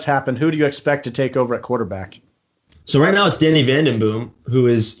game does happen, who do you expect to take over at quarterback? So right now it's Danny Vandenboom, who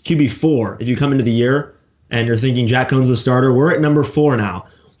is QB4. If you come into the year and you're thinking Jack Cohn's the starter, we're at number 4 now.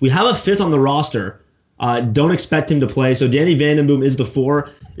 We have a 5th on the roster. Don't expect him to play. So Danny Vandenboom is the 4.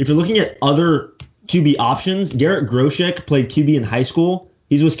 If you're looking at other QB options, Garrett Groshek played QB in high school.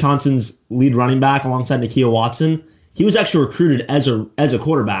 He's Wisconsin's lead running back alongside Nakia Watson. He was actually recruited as a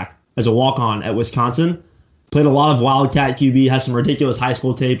quarterback, as a walk-on at Wisconsin. Played a lot of Wildcat QB, has some ridiculous high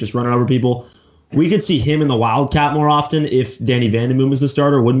school tape, just running over people. We could see him in the Wildcat more often if Danny Vandenboom is the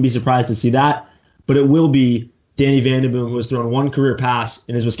starter. Wouldn't be surprised to see that. But it will be Danny Vandenboom, who has thrown one career pass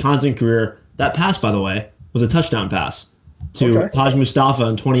in his Wisconsin career. That pass, by the way, was a touchdown pass to Taj Mustafa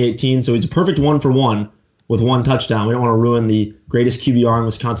in 2018. So he's a perfect 1-for-1 with one touchdown. We don't want to ruin the greatest QBR in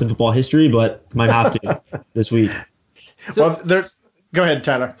Wisconsin football history, but might have to this week. So, go ahead,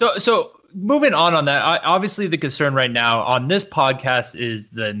 Tyler. So moving on that, obviously the concern right now on this podcast is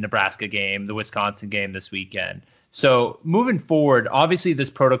the Nebraska game, the Wisconsin game this weekend. So moving forward, obviously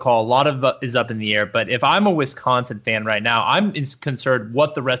this protocol, a lot of is up in the air. But if I'm a Wisconsin fan right now, I'm concerned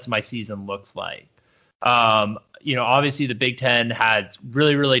what the rest of my season looks like. Obviously the Big Ten has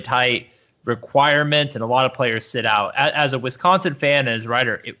really, really tight requirements and a lot of players sit out. As a Wisconsin fan, as a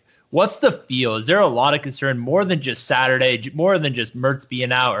writer, what's the feel? Is there a lot of concern more than just Saturday, more than just Mertz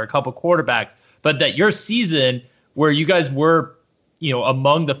being out or a couple quarterbacks, but that your season where you guys were,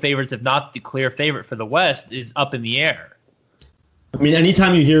 among the favorites, if not the clear favorite for the West, is up in the air? I mean,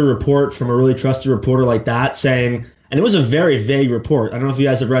 anytime you hear a report from a really trusted reporter like that saying, and it was a very vague report. I don't know if you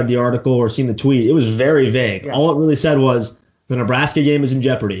guys have read the article or seen the tweet. It was very vague. Yeah. All it really said was the Nebraska game is in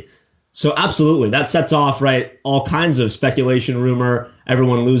jeopardy. So absolutely, that sets off, all kinds of speculation, rumor,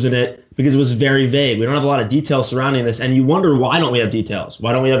 everyone losing it, because it was very vague. We don't have a lot of details surrounding this, and you wonder, why don't we have details?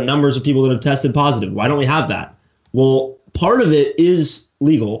 Why don't we have numbers of people that have tested positive? Why don't we have that? Well, part of it is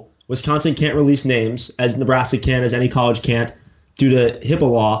legal. Wisconsin can't release names, as Nebraska can, as any college can't, due to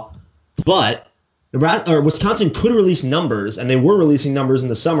HIPAA law. But Nebraska or Wisconsin could release numbers, and they were releasing numbers in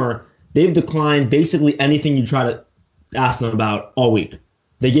the summer. They've declined basically anything you try to ask them about all week.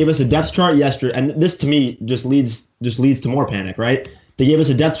 They gave us a depth chart yesterday, and this to me just leads to more panic, right? They gave us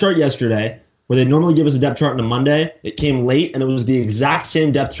a depth chart yesterday where they normally give us a depth chart on a Monday. It came late, and it was the exact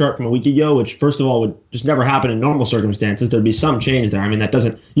same depth chart from a week ago, which first of all would just never happen in normal circumstances. There'd be some change there. I mean, that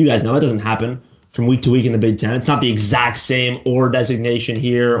doesn't, you guys know that doesn't happen from week to week in the Big Ten. It's not the exact same or designation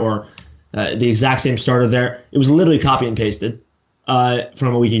here or the exact same starter there. It was literally copy and pasted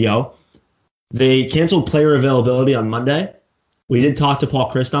from a week ago. They canceled player availability on Monday. We did talk to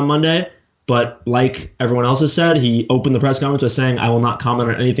Paul Christ on Monday, but like everyone else has said, he opened the press conference by saying, "I will not comment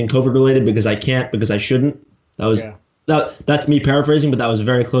on anything COVID related because I can't, because I shouldn't." That was that's me paraphrasing, but that was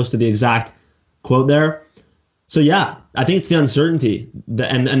very close to the exact quote there. So yeah, I think it's the uncertainty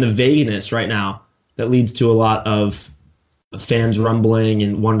and the vagueness right now that leads to a lot of fans rumbling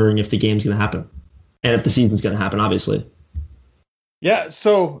and wondering if the game's going to happen and if the season's going to happen, obviously. Yeah,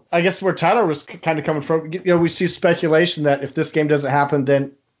 so I guess where Tyler was kind of coming from, we see speculation that if this game doesn't happen,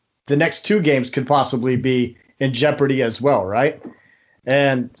 then the next two games could possibly be in jeopardy as well, right?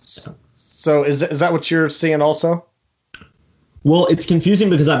 And so is that what you're seeing also? Well, it's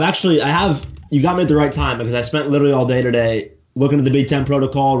confusing because you got me at the right time because I spent literally all day today looking at the Big Ten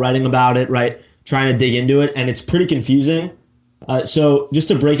protocol, writing about it, right, trying to dig into it, and it's pretty confusing. So just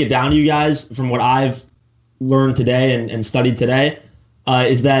to break it down to you guys from what I've learned today and studied today,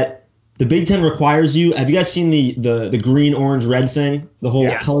 is that the Big Ten requires you. Have you guys seen the green, orange, red thing? The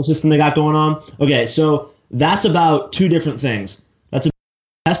whole color system they got going on? Okay, so that's about two different things. That's a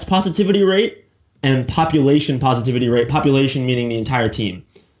test positivity rate and population positivity rate. Population meaning the entire team.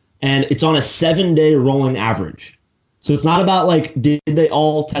 And it's on a 7-day rolling average. So it's not about like, did they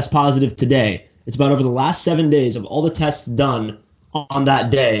all test positive today? It's about over the last 7 days of all the tests done on that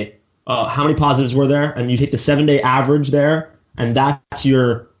day, how many positives were there? And you take the 7-day average there, and that's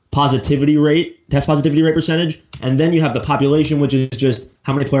your positivity rate, test positivity rate percentage. And then you have the population, which is just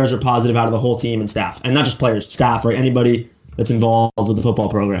how many players are positive out of the whole team and staff. And not just players, staff, right? Anybody that's involved with the football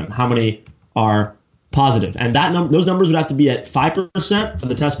program. How many are positive? And those numbers would have to be at 5% for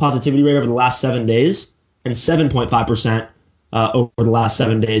the test positivity rate over the last 7 days and 7.5% over the last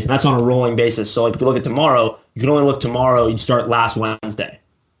 7 days. And that's on a rolling basis. So like if you look at tomorrow, you can only look tomorrow, you'd start last Wednesday.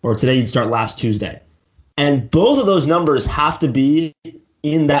 Or today you'd start last Tuesday. And both of those numbers have to be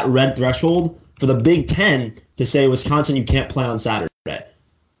in that red threshold for the Big Ten to say, Wisconsin, you can't play on Saturday.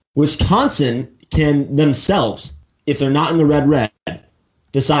 Wisconsin can themselves, if they're not in the red,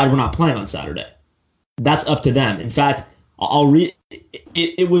 decide we're not playing on Saturday. That's up to them. In fact, I'll read.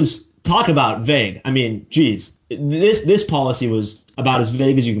 It was talk about vague. I mean, geez, this policy was about as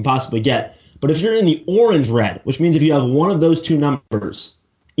vague as you can possibly get. But if you're in the orange-red, which means if you have one of those two numbers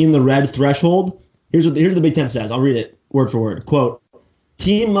in the red threshold, here's what the Big Ten says. I'll read it word for word. Quote,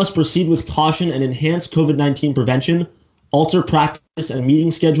 team must proceed with caution and enhance COVID-19 prevention, alter practice and meeting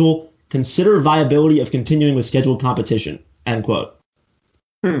schedule, consider viability of continuing with scheduled competition, end quote.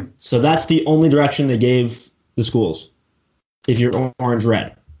 So that's the only direction they gave the schools if you're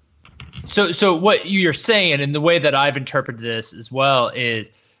orange-red. So what you're saying, and the way that I've interpreted this as well,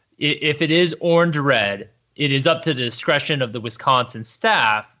 is if it is orange-red, it is up to the discretion of the Wisconsin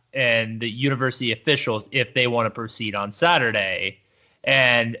staff and the university officials if they want to proceed on Saturday.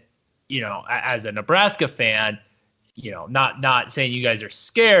 And, as a Nebraska fan, not saying you guys are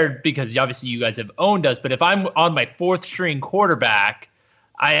scared because obviously you guys have owned us, but if I'm on my fourth string quarterback,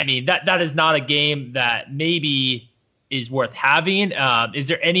 I mean, that is not a game that maybe is worth having. Is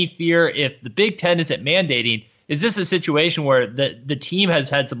there any fear if the Big Ten isn't mandating? Is this a situation where the team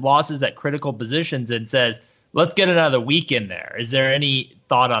has had some losses at critical positions and says, let's get another week in there? Is there any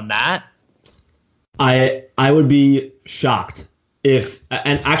thought on that? I would be shocked if,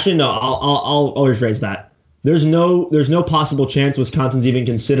 and actually no, I'll rephrase that. There's no possible chance Wisconsin's even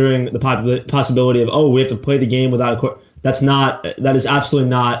considering the possibility of, we have to play the game without a that is absolutely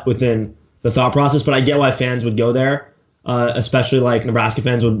not within the thought process. But I get why fans would go there, especially like Nebraska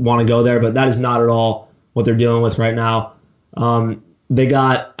fans would want to go there. But that is not at all what they're dealing with right now. They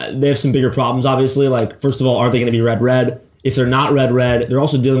have some bigger problems, obviously. Like, first of all, are they going to be red? If they're not red, they're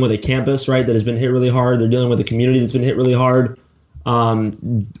also dealing with a campus, right, that has been hit really hard. They're dealing with a community that's been hit really hard.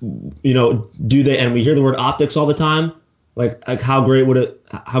 Do they? And we hear the word optics all the time. Like how great would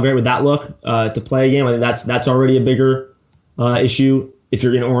that look to play a game? I think that's already a bigger issue if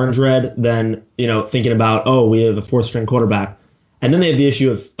you're in orange-red than thinking about we have a fourth string quarterback, and then they have the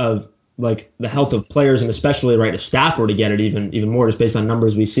issue of like the health of players and especially right if staff were to get it even more just based on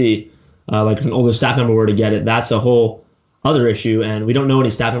numbers we see. Like if an older staff member were to get it, that's a whole other issue, and we don't know any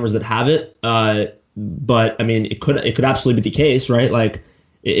staff members that have it. But I mean, it could absolutely be the case, right? Like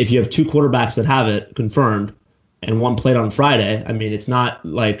if you have two quarterbacks that have it confirmed and one played on Friday, I mean, it's not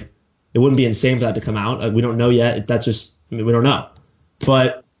like it wouldn't be insane for that to come out. We don't know yet. That's just, I mean, we don't know.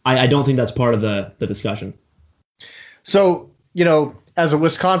 But I don't think that's part of the discussion. So, you know, as a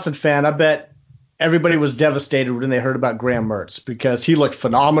Wisconsin fan, I bet everybody was devastated when they heard about Graham Mertz because he looked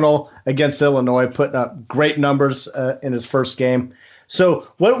phenomenal against Illinois, putting up great numbers in his first game. So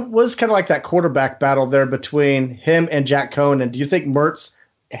what was kind of like that quarterback battle there between him and Jack Cohn? And do you think Mertz,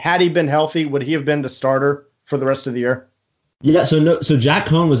 had he been healthy, would he have been the starter for the rest of the year? Yeah, so Jack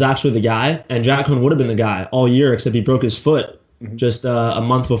Cohn was actually the guy, and Jack Cohn would have been the guy all year, except he broke his foot just a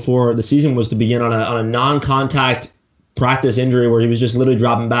month before the season was to begin on a non-contact practice injury where he was just literally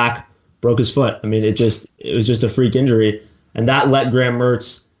dropping back, broke his foot. I mean, it was just a freak injury, and that let Graham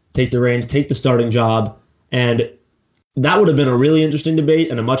Mertz take the reins, take the starting job, and that would have been a really interesting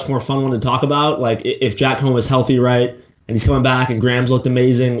debate and a much more fun one to talk about. Like if Jack Cohn was healthy, right, and he's coming back and Graham's looked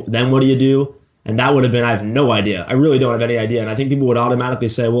amazing, then what do you do? And that would have been, I have no idea. I really don't have any idea. And I think people would automatically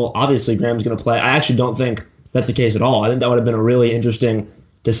say, well, obviously Graham's going to play. I actually don't think that's the case at all. I think that would have been a really interesting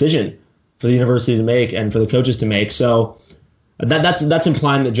decision for the university to make and for the coaches to make. So that's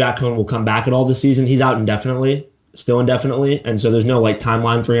implying that Jack Cohn will come back at all this season. He's out indefinitely, still indefinitely. And so there's no like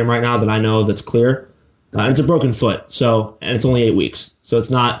timeline for him right now that I know that's clear. And it's a broken foot. And it's only 8 weeks. So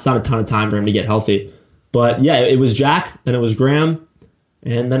it's not a ton of time for him to get healthy. But yeah, it was Jack, then it was Graham.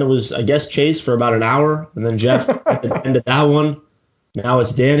 And then it was, I guess, Chase for about an hour. And then Jeff ended that one. Now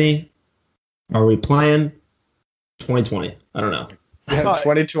it's Danny. Are we playing? 2020. I don't know. Yeah,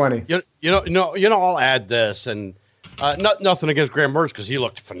 2020. I'll add this. And nothing against Graham Mertz because he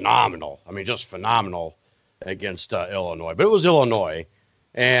looked phenomenal. I mean, just phenomenal against Illinois. But it was Illinois.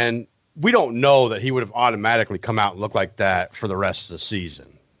 And we don't know that he would have automatically come out and looked like that for the rest of the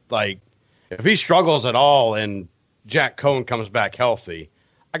season. Like, if he struggles at all and Jack Cohn comes back healthy,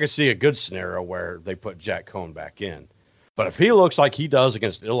 I could see a good scenario where they put Jack Cohn back in. But if he looks like he does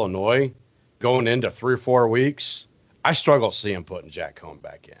against Illinois going into 3 or 4 weeks, I struggle to see him putting Jack Cohn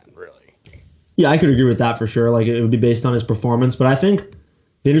back in, really. Yeah, I could agree with that for sure. Like, it would be based on his performance. But I think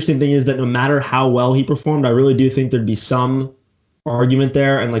the interesting thing is that no matter how well he performed, I really do think there'd be some argument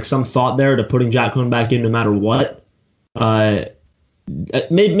there and like some thought there to putting Jack Cohn back in no matter what.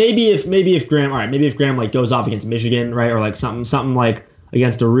 Maybe if Graham like goes off against Michigan, right, or like something like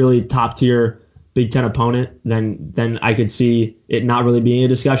against a really top tier Big Ten opponent, then I could see it not really being a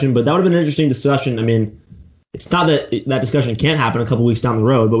discussion. But that would have been an interesting discussion. I mean, it's not that that discussion can't happen a couple weeks down the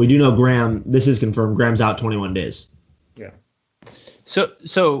road, but we do know Graham. This is confirmed. Graham's out 21 days. Yeah.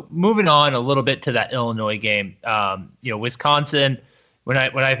 So moving on a little bit to that Illinois game, Wisconsin. When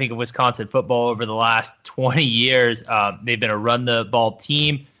I think of Wisconsin football over the last 20 years, they've been a run the ball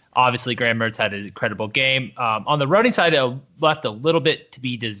team. Obviously, Graham Mertz had an incredible game. On the running side, it left a little bit to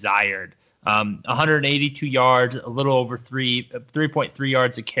be desired. 182 yards, a little over 3.3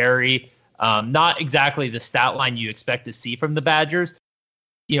 yards a carry. Not exactly the stat line you expect to see from the Badgers.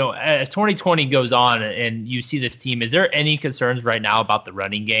 As 2020 goes on and you see this team, is there any concerns right now about the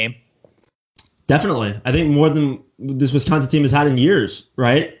running game? Definitely. I think more than this Wisconsin team has had in years,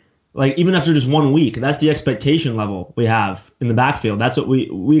 right? Like, even after just 1 week, that's the expectation level we have in the backfield. That's what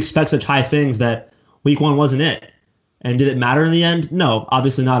we expect, such high things that week 1 wasn't it. And did it matter in the end? No,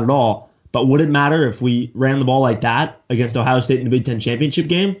 obviously not at all. But would it matter if we ran the ball like that against Ohio State in the Big Ten championship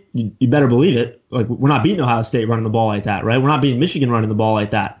game? You better believe it. Like, we're not beating Ohio State running the ball like that, right? We're not beating Michigan running the ball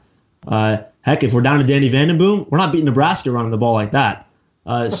like that. Heck, if we're down to Danny Vandenboom, we're not beating Nebraska running the ball like that.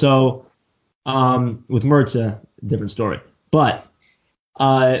 With Mertz, a different story. But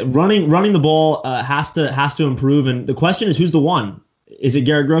running the ball has to improve. And the question is, who's the one? Is it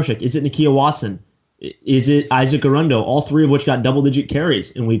Garrett Groshek? Is it Nakia Watson? Is it Isaac Arundo? All three of which got double-digit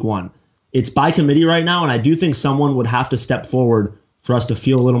carries in week 1. It's by committee right now, and I do think someone would have to step forward for us to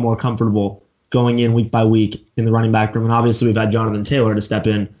feel a little more comfortable going in week by week in the running back room. And obviously, we've had Jonathan Taylor to step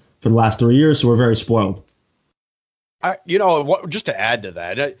in for the last 3 years, so we're very spoiled. Just to add to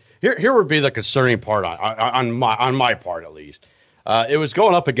that, here would be the concerning part on my part at least. It was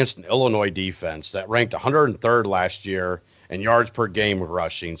going up against an Illinois defense that ranked 103rd last year in yards per game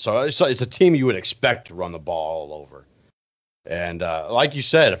rushing. So it's a team you would expect to run the ball all over. And like you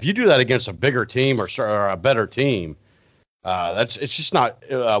said, if you do that against a bigger team or a better team, it's just not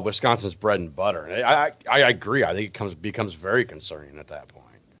Wisconsin's bread and butter. I agree. I think it becomes very concerning at that point.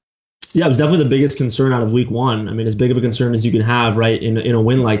 Yeah, it was definitely the biggest concern out of week 1. I mean, as big of a concern as you can have, right, in a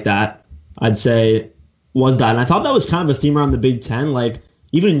win like that, I'd say was that. And I thought that was kind of a theme around the Big Ten. Like,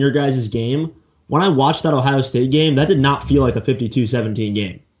 even in your guys' game, when I watched that Ohio State game, that did not feel like a 52-17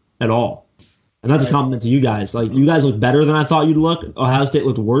 game at all. And that's a compliment to you guys. Like, you guys look better than I thought you'd look. Ohio State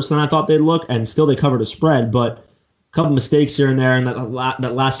looked worse than I thought they'd look, and still they covered a spread. But a couple mistakes here and there, and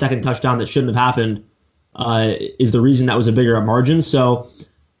that last second touchdown that shouldn't have happened is the reason that was a bigger margin. So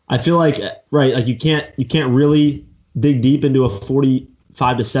I feel like, right, like you can't really dig deep into a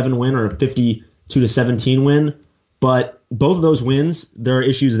 45-7 win or a 52-17 win. But both of those wins, there are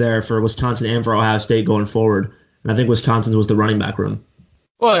issues there for Wisconsin and for Ohio State going forward. And I think Wisconsin's was the running back room.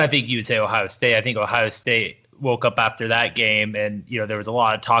 Well, I think you would say Ohio State. I think Ohio State woke up after that game, and there was a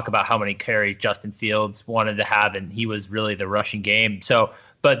lot of talk about how many carries Justin Fields wanted to have, and he was really the rushing game. So,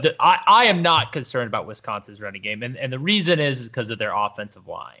 but I am not concerned about Wisconsin's running game, and the reason is because of their offensive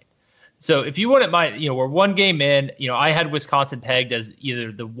line. So if you wouldn't mind, we're one game in. I had Wisconsin pegged as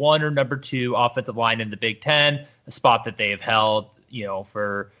either the 1 or number 2 offensive line in the Big Ten, a spot that they have held,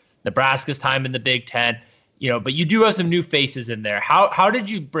 for Nebraska's time in the Big Ten. But you do have some new faces in there. How did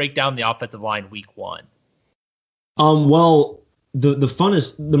you break down the offensive line week 1? Well, the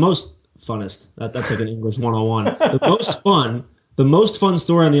most funnest. That's like an English 101. The most fun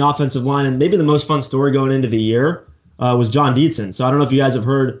story on the offensive line, and maybe the most fun story going into the year, was John Dietzen. So I don't know if you guys have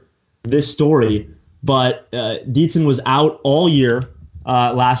heard this story, but Dietzen was out all year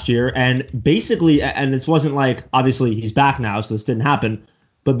last year, and basically, and this wasn't like, obviously he's back now, so this didn't happen,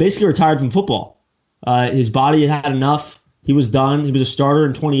 but basically retired from football. His body had had enough. He was done. He was a starter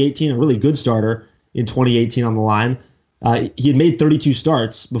in 2018, a really good starter in 2018 on the line. He had made 32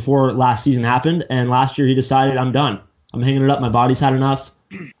 starts before last season happened, and last year he decided, I'm done. I'm hanging it up. My body's had enough.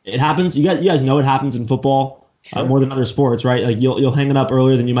 It happens. You guys know it happens in football more than other sports, right? Like you'll hang it up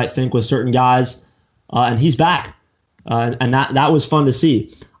earlier than you might think with certain guys, and he's back, and that was fun to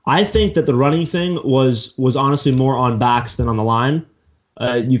see. I think that the running thing was honestly more on backs than on the line.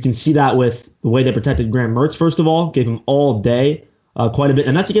 You can see that with the way they protected Graham Mertz, first of all, gave him all day, quite a bit.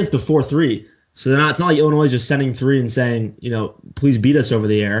 And that's against the 4-3. So it's not like Illinois is just sending 3 and saying, please beat us over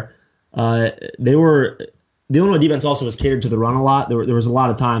the air. The Illinois defense also was catered to the run a lot. There was a lot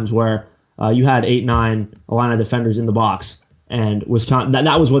of times where you had 8-9 Illini defenders in the box. And Wisconsin,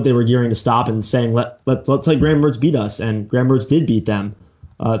 that was what they were gearing to stop and saying, let's let Graham Mertz beat us. And Graham Mertz did beat them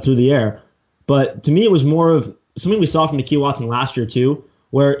through the air. But to me, it was more of something we saw from Nakia Watson last year, too,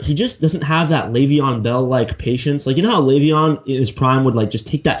 where he just doesn't have that Le'Veon Bell-like patience. Like, how Le'Veon in his prime would, just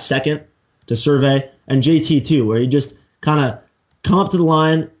take that second to survey, and JT, too, where he just kind of come up to the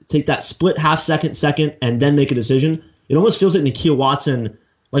line, take that split second, and then make a decision. It almost feels like Nakia Watson,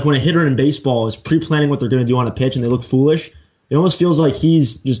 like when a hitter in baseball is pre-planning what they're going to do on a pitch and they look foolish, it almost feels like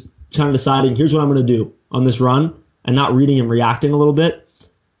he's just kind of deciding, here's what I'm going to do on this run, and not reading and reacting a little bit.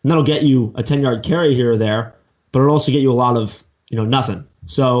 And that'll get you a 10-yard carry here or there, but it'll also get you a lot of, nothing.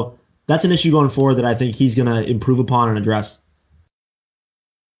 So that's an issue going forward that I think he's going to improve upon and address.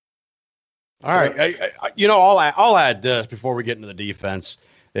 All right. I'll add this before we get into the defense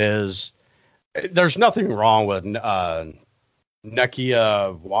is there's nothing wrong with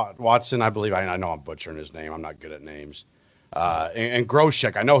Nakia Watson. I believe I know I'm butchering his name. I'm not good at names. And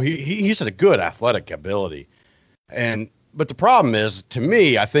Groshek. I know he's a good athletic ability. But the problem is, to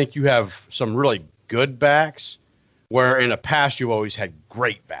me, I think you have some really good backs where in the past you always had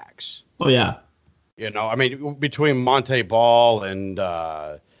great backs. Oh, yeah. Between Monte Ball and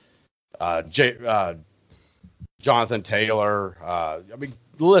Jonathan Taylor,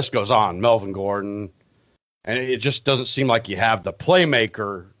 the list goes on, Melvin Gordon, and it just doesn't seem like you have the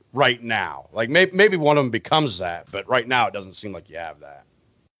playmaker right now. Like maybe one of them becomes that, but right now it doesn't seem like you have that.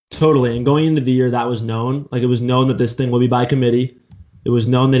 Totally. And going into the year, that was known. Like, it was known that this thing would be by committee. It was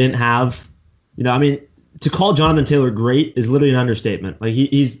known they didn't have, to call Jonathan Taylor great is literally an understatement. Like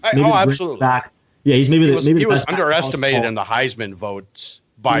he's maybe absolutely back. Yeah, he's maybe he was best underestimated in the Heisman votes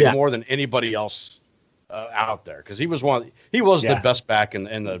by more than anybody else out there, because he was the best back in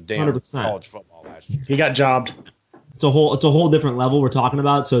the damn 100%. College football last year. He got jobbed. It's a whole different level we're talking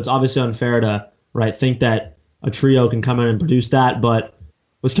about. So it's obviously unfair to think that a trio can come in and produce that. But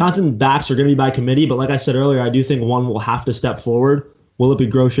Wisconsin backs are going to be by committee. But like I said earlier, I do think one will have to step forward. Will it be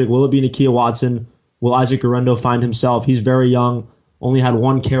Groshek? Will it be Nakia Watson? Will Isaac Guerrero find himself? He's very young. Only had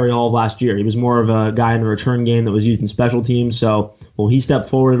one carry all of last year. He was more of a guy in the return game that was used in special teams. So will he step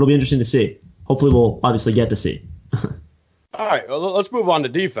forward? It'll be interesting to see. Hopefully we'll obviously get to see. All right, well, let's move on to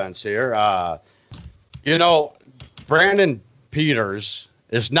defense here. Brandon Peters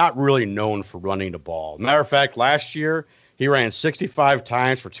is not really known for running the ball. Matter of fact, last year he ran 65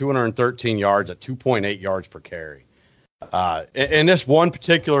 times for 213 yards at 2.8 yards per carry. In this one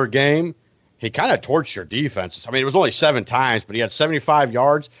particular game, he kind of torched your defenses. I mean, it was only 7 times, but he had 75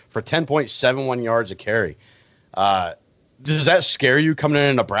 yards for 10.71 yards a carry. does that scare you coming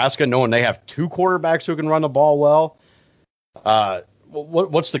in Nebraska, knowing they have two quarterbacks who can run the ball well?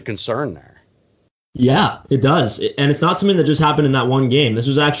 What's the concern there? Yeah, it does. And it's not something that just happened in that one game. This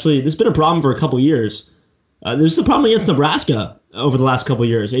has been a problem for a couple years. There's a problem against Nebraska over the last couple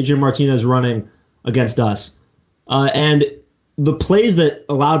years. Adrian Martinez running against us. And the plays that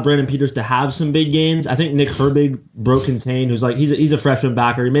allowed Brandon Peters to have some big gains, I think Nick Herbig broke contain, he's a freshman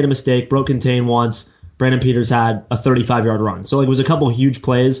backer. He made a mistake, broke contain once. Brandon Peters had a 35-yard run. So it was a couple huge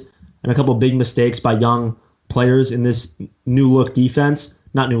plays and a couple big mistakes by young players in this new look defense.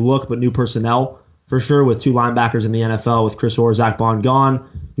 Not new look, but new personnel for sure, with two linebackers in the NFL with Chris Orr, Zach Bond gone.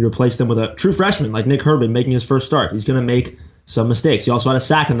 You replace them with a true freshman like Nick Herbig making his first start. He's going to make some mistakes. He also had a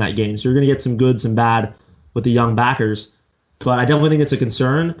sack in that game. So you're going to get some good, some bad with the young backers. But I definitely think it's a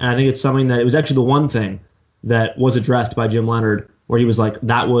concern, and I think it's something that it was actually the one thing that was addressed by Jim Leonard, where he was like,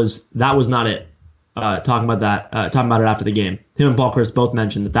 that was not it. Talking about it after the game. Him and Paul Chris both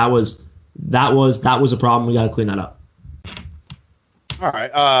mentioned that was a problem. We got to clean that up. All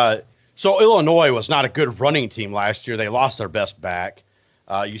right. So Illinois was not a good running team last year. They lost their best back.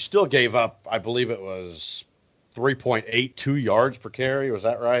 You still gave up, I believe it was 3.82 yards per carry. Was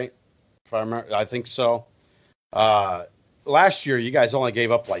that right? If I remember, I think so. Last year, you guys only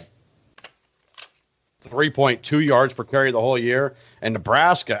gave up like 3.2 yards per carry the whole year, and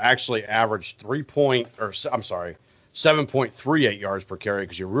Nebraska actually averaged 7.38 yards per carry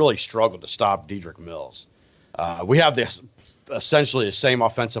because you really struggled to stop Dedrick Mills. We have essentially the same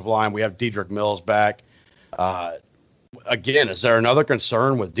offensive line. We have Dedrick Mills back. Again, is there another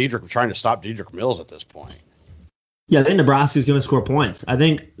concern with trying to stop Dedrick Mills at this point? Yeah, I think Nebraska is going to score points. I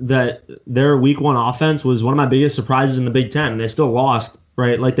think that their week one offense was one of my biggest surprises in the Big Ten. They still lost,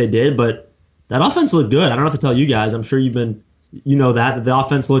 right, like they did, but that offense looked good. I don't have to tell you guys. I'm sure that the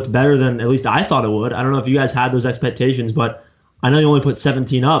offense looked better than at least I thought it would. I don't know if you guys had those expectations, but I know you only put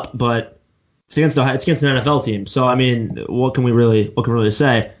 17 up, but it's against an NFL team. So, I mean, what can we really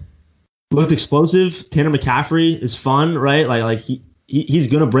say? Looked explosive. Tanner McCaffrey is fun, right? Like he's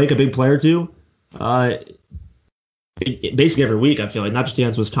going to break a big play or two. Basically every week, I feel like, not just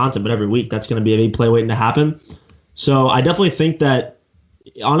against Wisconsin, but every week that's going to be a big play waiting to happen. So I definitely think that,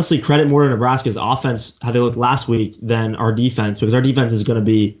 honestly, credit more to Nebraska's offense, how they looked last week, than our defense, because our defense is going to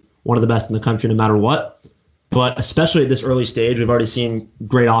be one of the best in the country no matter what. But especially at this early stage, we've already seen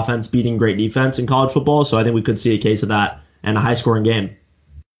great offense beating great defense in college football, so I think we could see a case of that and a high-scoring game.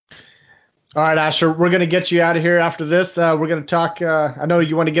 All right, Asher, we're going to get you out of here after this. We're going to talk I know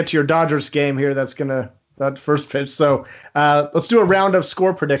you want to get to your Dodgers game here. That's going to that first pitch. So let's do a round of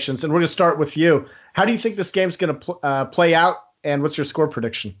score predictions, and we're going to start with you. How do you think this game's going to play out, and what's your score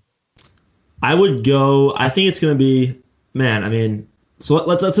prediction? I think it's going to be, so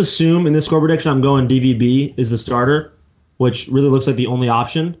let's assume in this score prediction I'm going DVB is the starter, which really looks like the only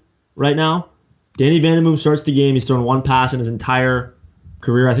option right now. Danny Vandenboom starts the game. He's thrown one pass in his entire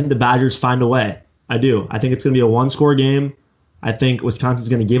career. I think the Badgers find a way. I do. I think it's going to be a one-score game. I think Wisconsin's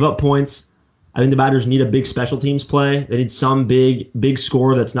going to give up points. I think the Badgers need a big special teams play. They need some big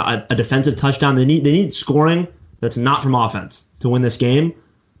score that's not a defensive touchdown. They need scoring that's not from offense to win this game.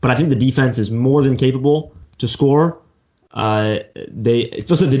 But I think the defense is more than capable to score. It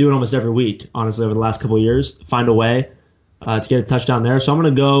feels like they do it almost every week, honestly, over the last couple of years. Find a way to get a touchdown there. So I'm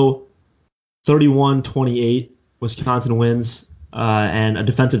going to go 31-28. Wisconsin wins, and a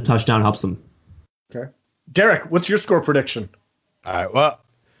defensive touchdown helps them. Okay. Derek, what's your score prediction? All right, well,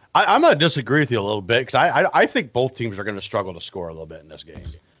 I'm going to disagree with you a little bit because I think both teams are going to struggle to score a little bit in this game.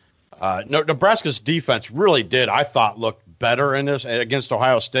 Nebraska's defense really did, I thought, look better in this against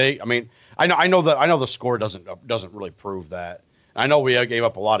Ohio State. I mean, I know the score doesn't really prove that. I know we gave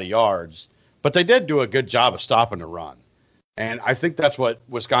up a lot of yards, but they did do a good job of stopping the run. And I think that's what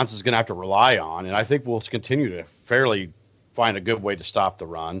Wisconsin's going to have to rely on, and I think we'll continue to fairly find a good way to stop the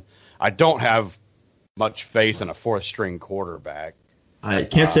run. I don't have much faith in a fourth-string quarterback. I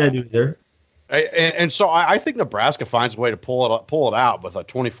can't say I do either. And so I think Nebraska finds a way to pull it out with a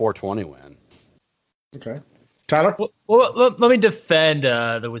 24-20 win. Okay. Tyler? Well, let me defend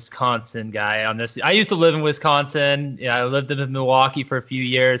the Wisconsin guy on this. I used to live in Wisconsin. I lived in Milwaukee for a few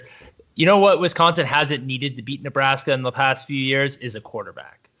years. You know what Wisconsin hasn't needed to beat Nebraska in the past few years is a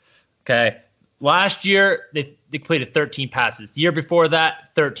quarterback. Okay. Last year, they completed 13 passes. The year before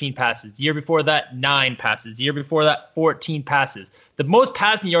that, 13 passes. The year before that, 9 passes. The year before that, 14 passes. The most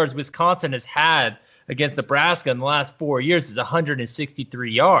passing yards Wisconsin has had against Nebraska in the last 4 years is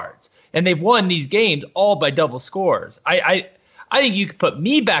 163 yards. And they've won these games all by double scores. I think you could put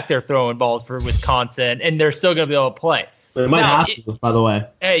me back there throwing balls for Wisconsin, and they're still going to be able to play. But it might have to, by the way.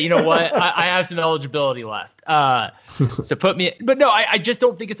 Hey, you know what? I have some eligibility left. So put me. But no, I just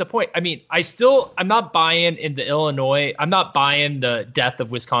don't think it's a point. I mean, I'm not buying into Illinois. I'm not buying the death of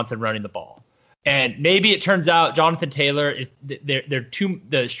Wisconsin running the ball. And maybe it turns out Jonathan Taylor is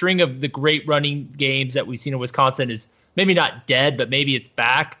the string of the great running games that we've seen in Wisconsin is maybe not dead, but maybe it's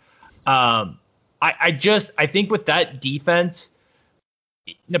back. I think with that defense,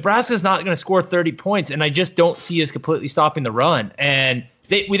 Nebraska's not going to score 30 points, and I just don't see us completely stopping the run. And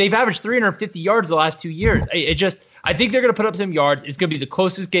they've averaged 350 yards the last 2 years. I think they're going to put up some yards. It's going to be the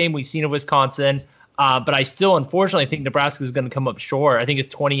closest game we've seen in Wisconsin, but I still, unfortunately, think Nebraska is going to come up short. I think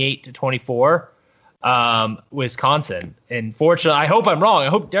it's 28-24, Wisconsin. And fortunately, I hope I'm wrong. I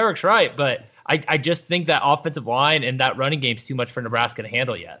hope Derek's right, but I just think that offensive line and that running game is too much for Nebraska to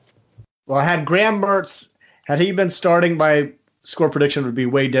handle yet. Well, had Graham Mertz, had he been starting, my score prediction would be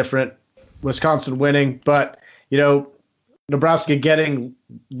way different. Wisconsin winning, but, Nebraska getting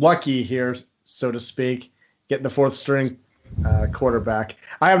lucky here, so to speak, getting the fourth string quarterback.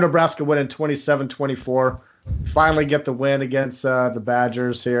 I have Nebraska winning 27-24. Finally get the win against the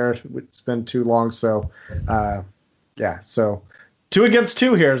Badgers here. It's been too long, so, so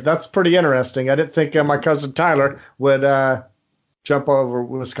 2-2 here. That's pretty interesting. I didn't think my cousin Tyler would jump over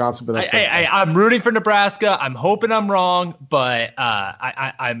Wisconsin, but that's I'm rooting for Nebraska. I'm hoping I'm wrong, but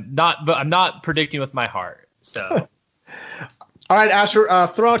I'm not predicting with my heart. So, all right, Asher,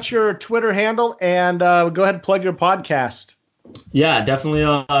 throw out your Twitter handle and go ahead and plug your podcast. Yeah, definitely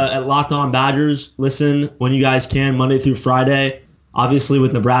at Locked On Badgers. Listen when you guys can, Monday through Friday. Obviously,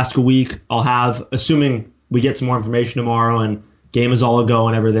 with Nebraska week, I'll have, assuming we get some more information tomorrow and game is all a go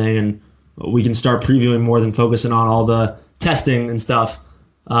and everything, and we can start previewing more than focusing on all the testing and stuff.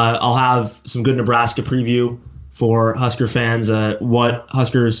 I'll have some good Nebraska preview for Husker fans, what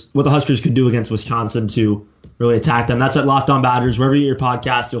the Huskers could do against Wisconsin to really attack them. That's at Locked On Badgers. Wherever you get your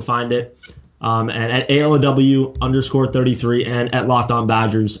podcast, you'll find it. And at ALOW_33 and at Locked On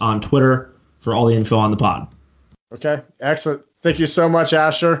Badgers on Twitter for all the info on the pod. Okay, excellent. Thank you so much,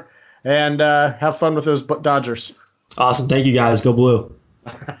 Asher. And have fun with those Dodgers. Awesome. Thank you, guys. Go blue.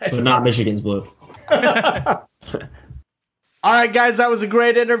 But not Michigan's blue. All right, guys, that was a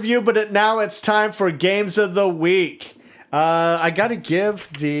great interview, but now it's time for Games of the Week. I got to give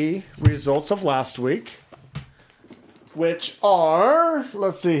the results of last week, which are,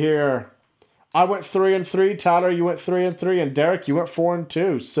 let's see here. I went 3-3. Tyler, you went 3-3, and Derek, you went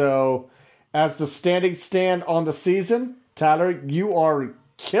 4-2. So, as the standing stand on the season, Tyler, you are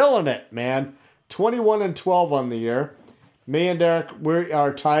killing it, man. 21-12 on the year. Me and Derek, we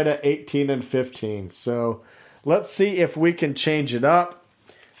are tied at 18-15. So, let's see if we can change it up.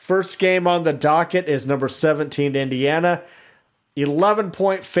 First game on the docket is number 17, Indiana.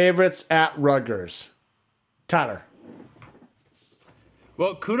 11-point favorites at Rutgers. Tyler.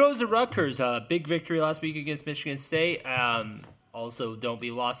 Well, kudos to Rutgers. Big victory last week against Michigan State. Also, don't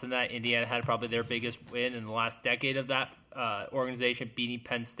be lost in that. Indiana had probably their biggest win in the last decade of that organization, beating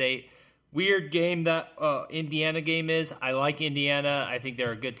Penn State. Weird game that Indiana game is. I like Indiana. I think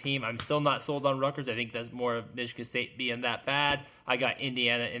they're a good team. I'm still not sold on Rutgers. I think that's more of Michigan State being that bad. I got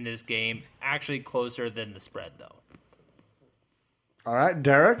Indiana in this game. Actually closer than the spread, though. All right,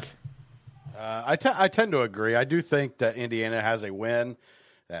 Derek? I tend to agree. I do think that Indiana has a win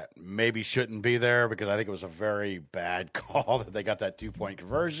that maybe shouldn't be there because I think it was a very bad call that they got that 2-point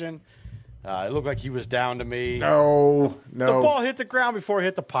conversion. It looked like he was down to me. No. The ball hit the ground before it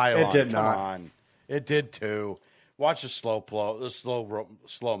hit the pylon. It did not. Come on. It did too. Watch the slow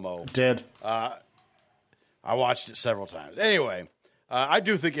mo. It did. I watched it several times. Anyway, I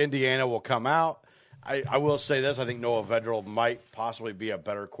do think Indiana will come out. I will say this. I think Noah Vedral might possibly be a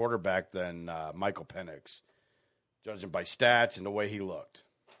better quarterback than Michael Penix, judging by stats and the way he looked.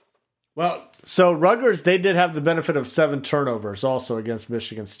 Well, so Rutgers, they did have the benefit of 7 turnovers also against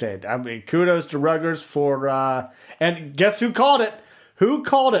Michigan State. I mean, kudos to Rutgers for and guess who called it? Who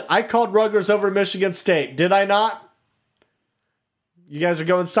called it? I called Rutgers over Michigan State. Did I not? You guys are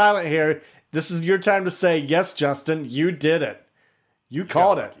going silent here. This is your time to say, yes, Justin, you did it. You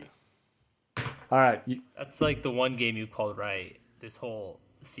called it. All right. That's like the one game you've called right this whole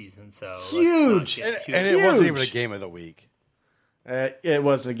season. So huge. And it wasn't even a game of the week. It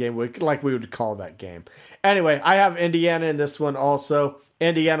wasn't a game week like we would call that game. Anyway, I have Indiana in this one also.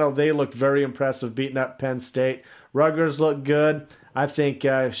 Indiana, they looked very impressive beating up Penn State. Rutgers looked good. I think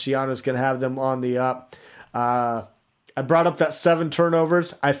Shiano's going to have them on the up. I brought up that 7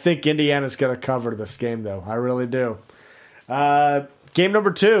 turnovers. I think Indiana's going to cover this game, though. I really do. Game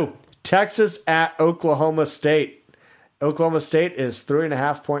number 2, Texas at Oklahoma State. Oklahoma State is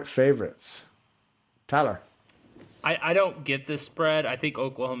 3.5-point favorites. Tyler. I don't get this spread. I think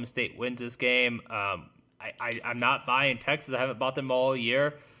Oklahoma State wins this game. I'm not buying Texas. I haven't bought them all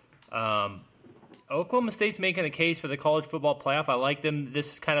year. Oklahoma State's making a case for the college football playoff. I like them.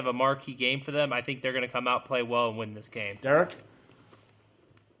 This is kind of a marquee game for them. I think they're going to come out, play well, and win this game. Derek?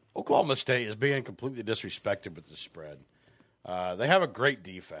 Oklahoma State is being completely disrespected with the spread. They have a great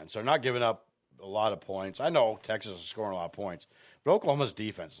defense. They're not giving up a lot of points. I know Texas is scoring a lot of points, but Oklahoma's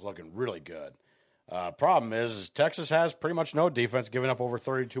defense is looking really good. Problem is Texas has pretty much no defense, giving up over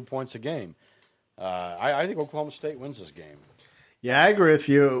 32 points a game. I think Oklahoma State wins this game. Yeah, I agree with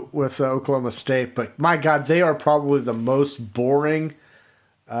you with Oklahoma State, but my God, they are probably the most boring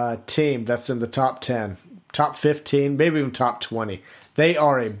team that's in the top 10, top 15, maybe even top 20. They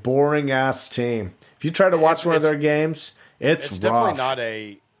are a boring-ass team. If you try to watch one of their games, it's rough.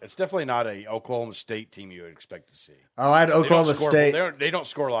 It's definitely not a Oklahoma State team you would expect to see. Oh, I had Oklahoma State. They don't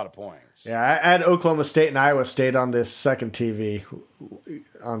score a lot of points. Yeah, I had Oklahoma State and Iowa State on this second TV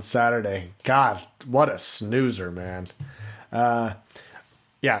on Saturday. God, what a snoozer, man. So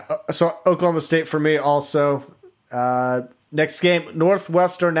Oklahoma State for me also. Next game,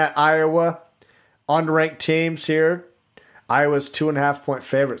 Northwestern at Iowa. Unranked teams here. Iowa's 2.5-point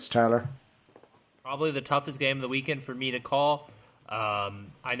favorites, Tyler. Probably the toughest game of the weekend for me to call.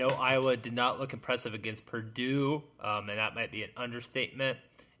 I know Iowa did not look impressive against Purdue, and that might be an understatement.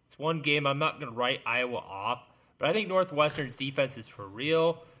 It's one game I'm not going to write Iowa off, but I think Northwestern's defense is for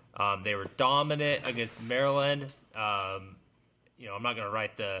real. They were dominant against Maryland. I'm not going to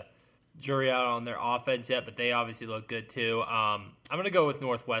write the jury out on their offense yet, but they obviously look good too. I'm going to go with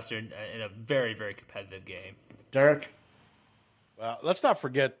Northwestern in a very, very competitive game. Derek? Well, let's not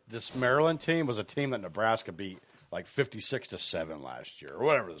forget this Maryland team was a team that Nebraska beat like 56-7 last year, or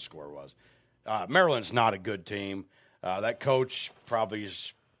whatever the score was. Maryland's not a good team. That coach probably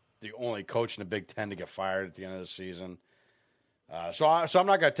is the only coach in the Big Ten to get fired at the end of the season. So I'm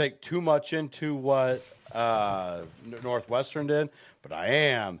not going to take too much into what Northwestern did, but I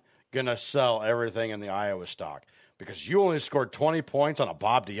am going to sell everything in the Iowa stock because you only scored 20 points on a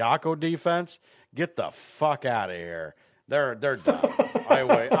Bob Diaco defense. Get the fuck out of here. They're done.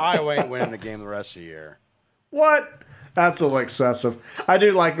 Iowa ain't winning the game the rest of the year. What? That's a little excessive. I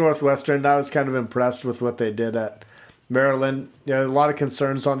do like Northwestern. I was kind of impressed with what they did at Maryland. A lot of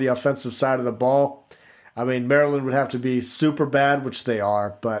concerns on the offensive side of the ball. I mean, Maryland would have to be super bad, which they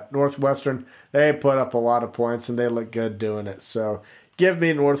are, but Northwestern, they put up a lot of points, and they look good doing it. So give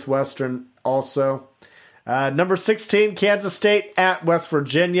me Northwestern also. Number 16, Kansas State at West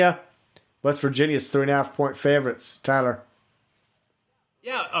Virginia. West Virginia's 3.5-point favorites. Tyler?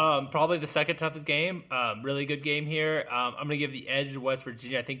 Yeah, probably the second toughest game. Really good game here. I'm going to give the edge to West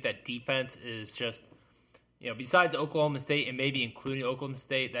Virginia. I think that defense is just, besides Oklahoma State and maybe including Oklahoma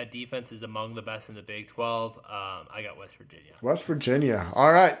State, that defense is among the best in the Big 12. I got West Virginia. West Virginia.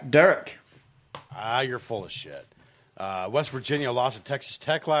 All right, Derek. You're full of shit. West Virginia lost to Texas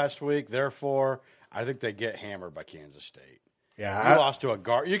Tech last week. Therefore, I think they get hammered by Kansas State. Yeah, you lost to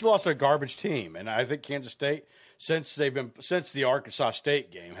a garbage team, and I think Kansas State, since the Arkansas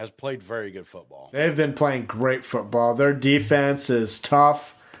State game, has played very good football. They've been playing great football. Their defense is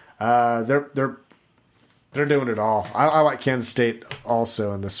tough. They're doing it all. I like Kansas State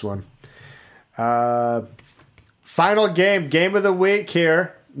also in this one. Final game of the week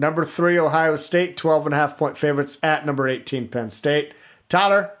here. Number 3, Ohio State, 12.5-point favorites at number 18, Penn State.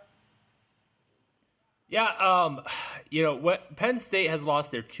 Tyler? Yeah, Penn State has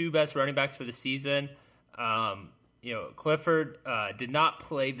lost their 2 best running backs for the season. Clifford did not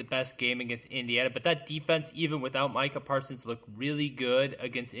play the best game against Indiana, but that defense, even without Micah Parsons, looked really good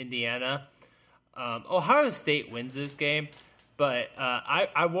against Indiana. Ohio State wins this game, but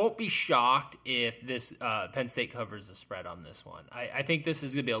I won't be shocked if this Penn State covers the spread on this one. I think this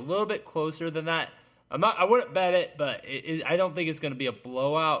is going to be a little bit closer than that. I wouldn't bet it, but I don't think it's going to be a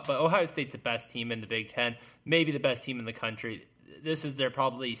blowout. But Ohio State's the best team in the Big Ten, maybe the best team in the country. This is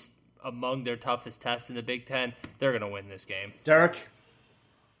probably among their toughest tests in the Big Ten. They're going to win this game. Derek?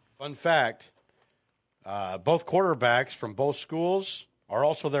 Fun fact, both quarterbacks from both schools are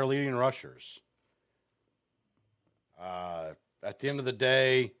also their leading rushers. At the end of the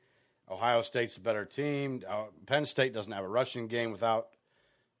day, Ohio State's the better team. Penn State doesn't have a rushing game without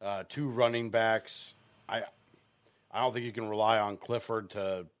 2 running backs. I don't think you can rely on Clifford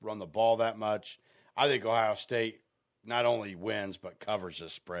to run the ball that much. I think Ohio State not only wins but covers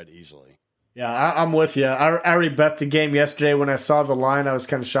this spread easily. Yeah, I'm with you. I already bet the game yesterday. When I saw the line, I was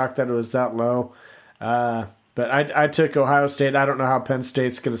kind of shocked that it was that low. But I took Ohio State. I don't know how Penn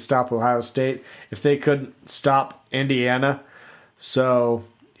State's going to stop Ohio State if they couldn't stop Indiana. So,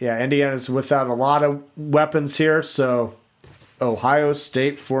 Yeah, Indiana's without a lot of weapons here, so Ohio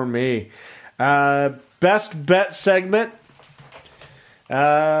State for me. Best bet segment.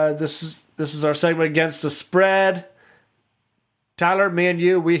 This is our segment against the spread. Tyler, me and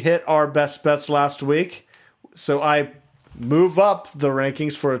you, we hit our best bets last week, so I move up the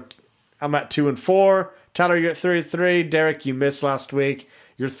rankings. I'm at 2-4. Tyler, you're at 3-3. Derek, you missed last week.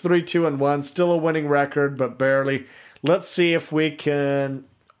 You're 3-2-1. Still a winning record, but barely. Let's see if we can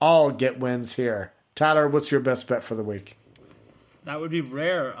all get wins here. Tyler, what's your best bet for the week? That would be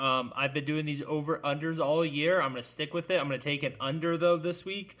rare. I've been doing these over-unders all year. I'm going to stick with it. I'm going to take an under, though, this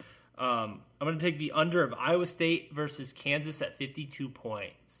week. I'm going to take the under of Iowa State versus Kansas at 52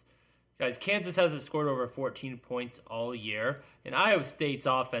 points. Guys, Kansas hasn't scored over 14 points all year, and Iowa State's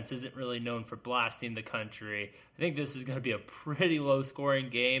offense isn't really known for blasting the country. I think this is going to be a pretty low-scoring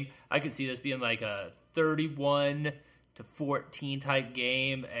game. I could see this being like a 31-14 type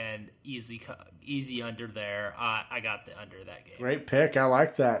game, and easy under there. I got the under that game. Great pick. I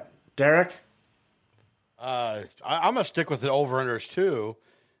like that. Derek? I'm going to stick with the over-unders too,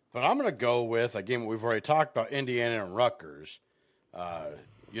 but I'm going to go with a game we've already talked about, Indiana and Rutgers. It's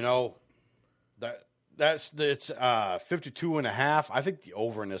 52.5. I think the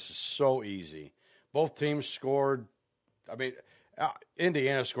over in this is so easy. Both teams scored. I mean,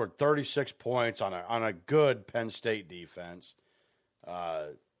 Indiana scored 36 points on a good Penn State defense. I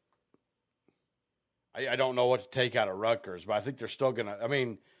don't know what to take out of Rutgers, but I think they're still going to. I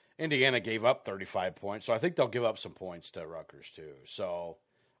mean, Indiana gave up 35 points, so I think they'll give up some points to Rutgers too. So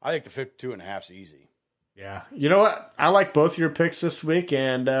I think the 52.5 is easy. Yeah. You know what? I like both your picks this week,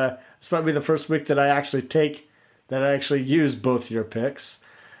 and this might be the first week that I actually use both your picks.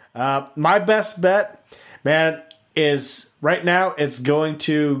 My best bet, man, is right now it's going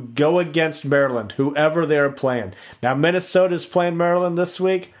to go against Maryland, whoever they're playing. Now, Minnesota's playing Maryland this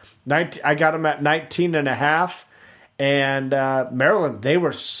week. I got them at 19.5. And Maryland, they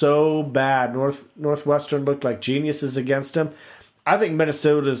were so bad. Northwestern looked like geniuses against them. I think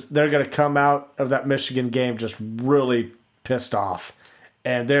they're going to come out of that Michigan game just really pissed off.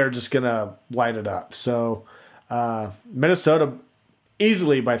 And they're just going to light it up. So Minnesota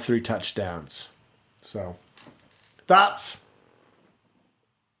easily by 3 touchdowns. So thoughts?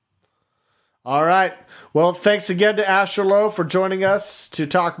 All right. Well, thanks again to Asher Lowe for joining us to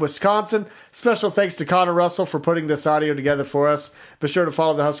talk Wisconsin. Special thanks to Connor Russell for putting this audio together for us. Be sure to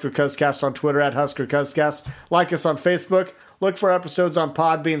follow the Husker Cuzcast on Twitter at Husker Cuzcast. Like us on Facebook. Look for episodes on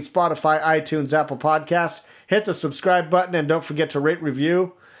Podbean, Spotify, iTunes, Apple Podcasts. Hit the subscribe button and don't forget to rate,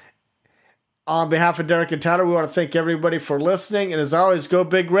 review. On behalf of Derek and Tyler, we want to thank everybody for listening. And as always, go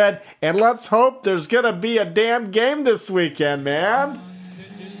Big Red. And let's hope there's going to be a damn game this weekend, man.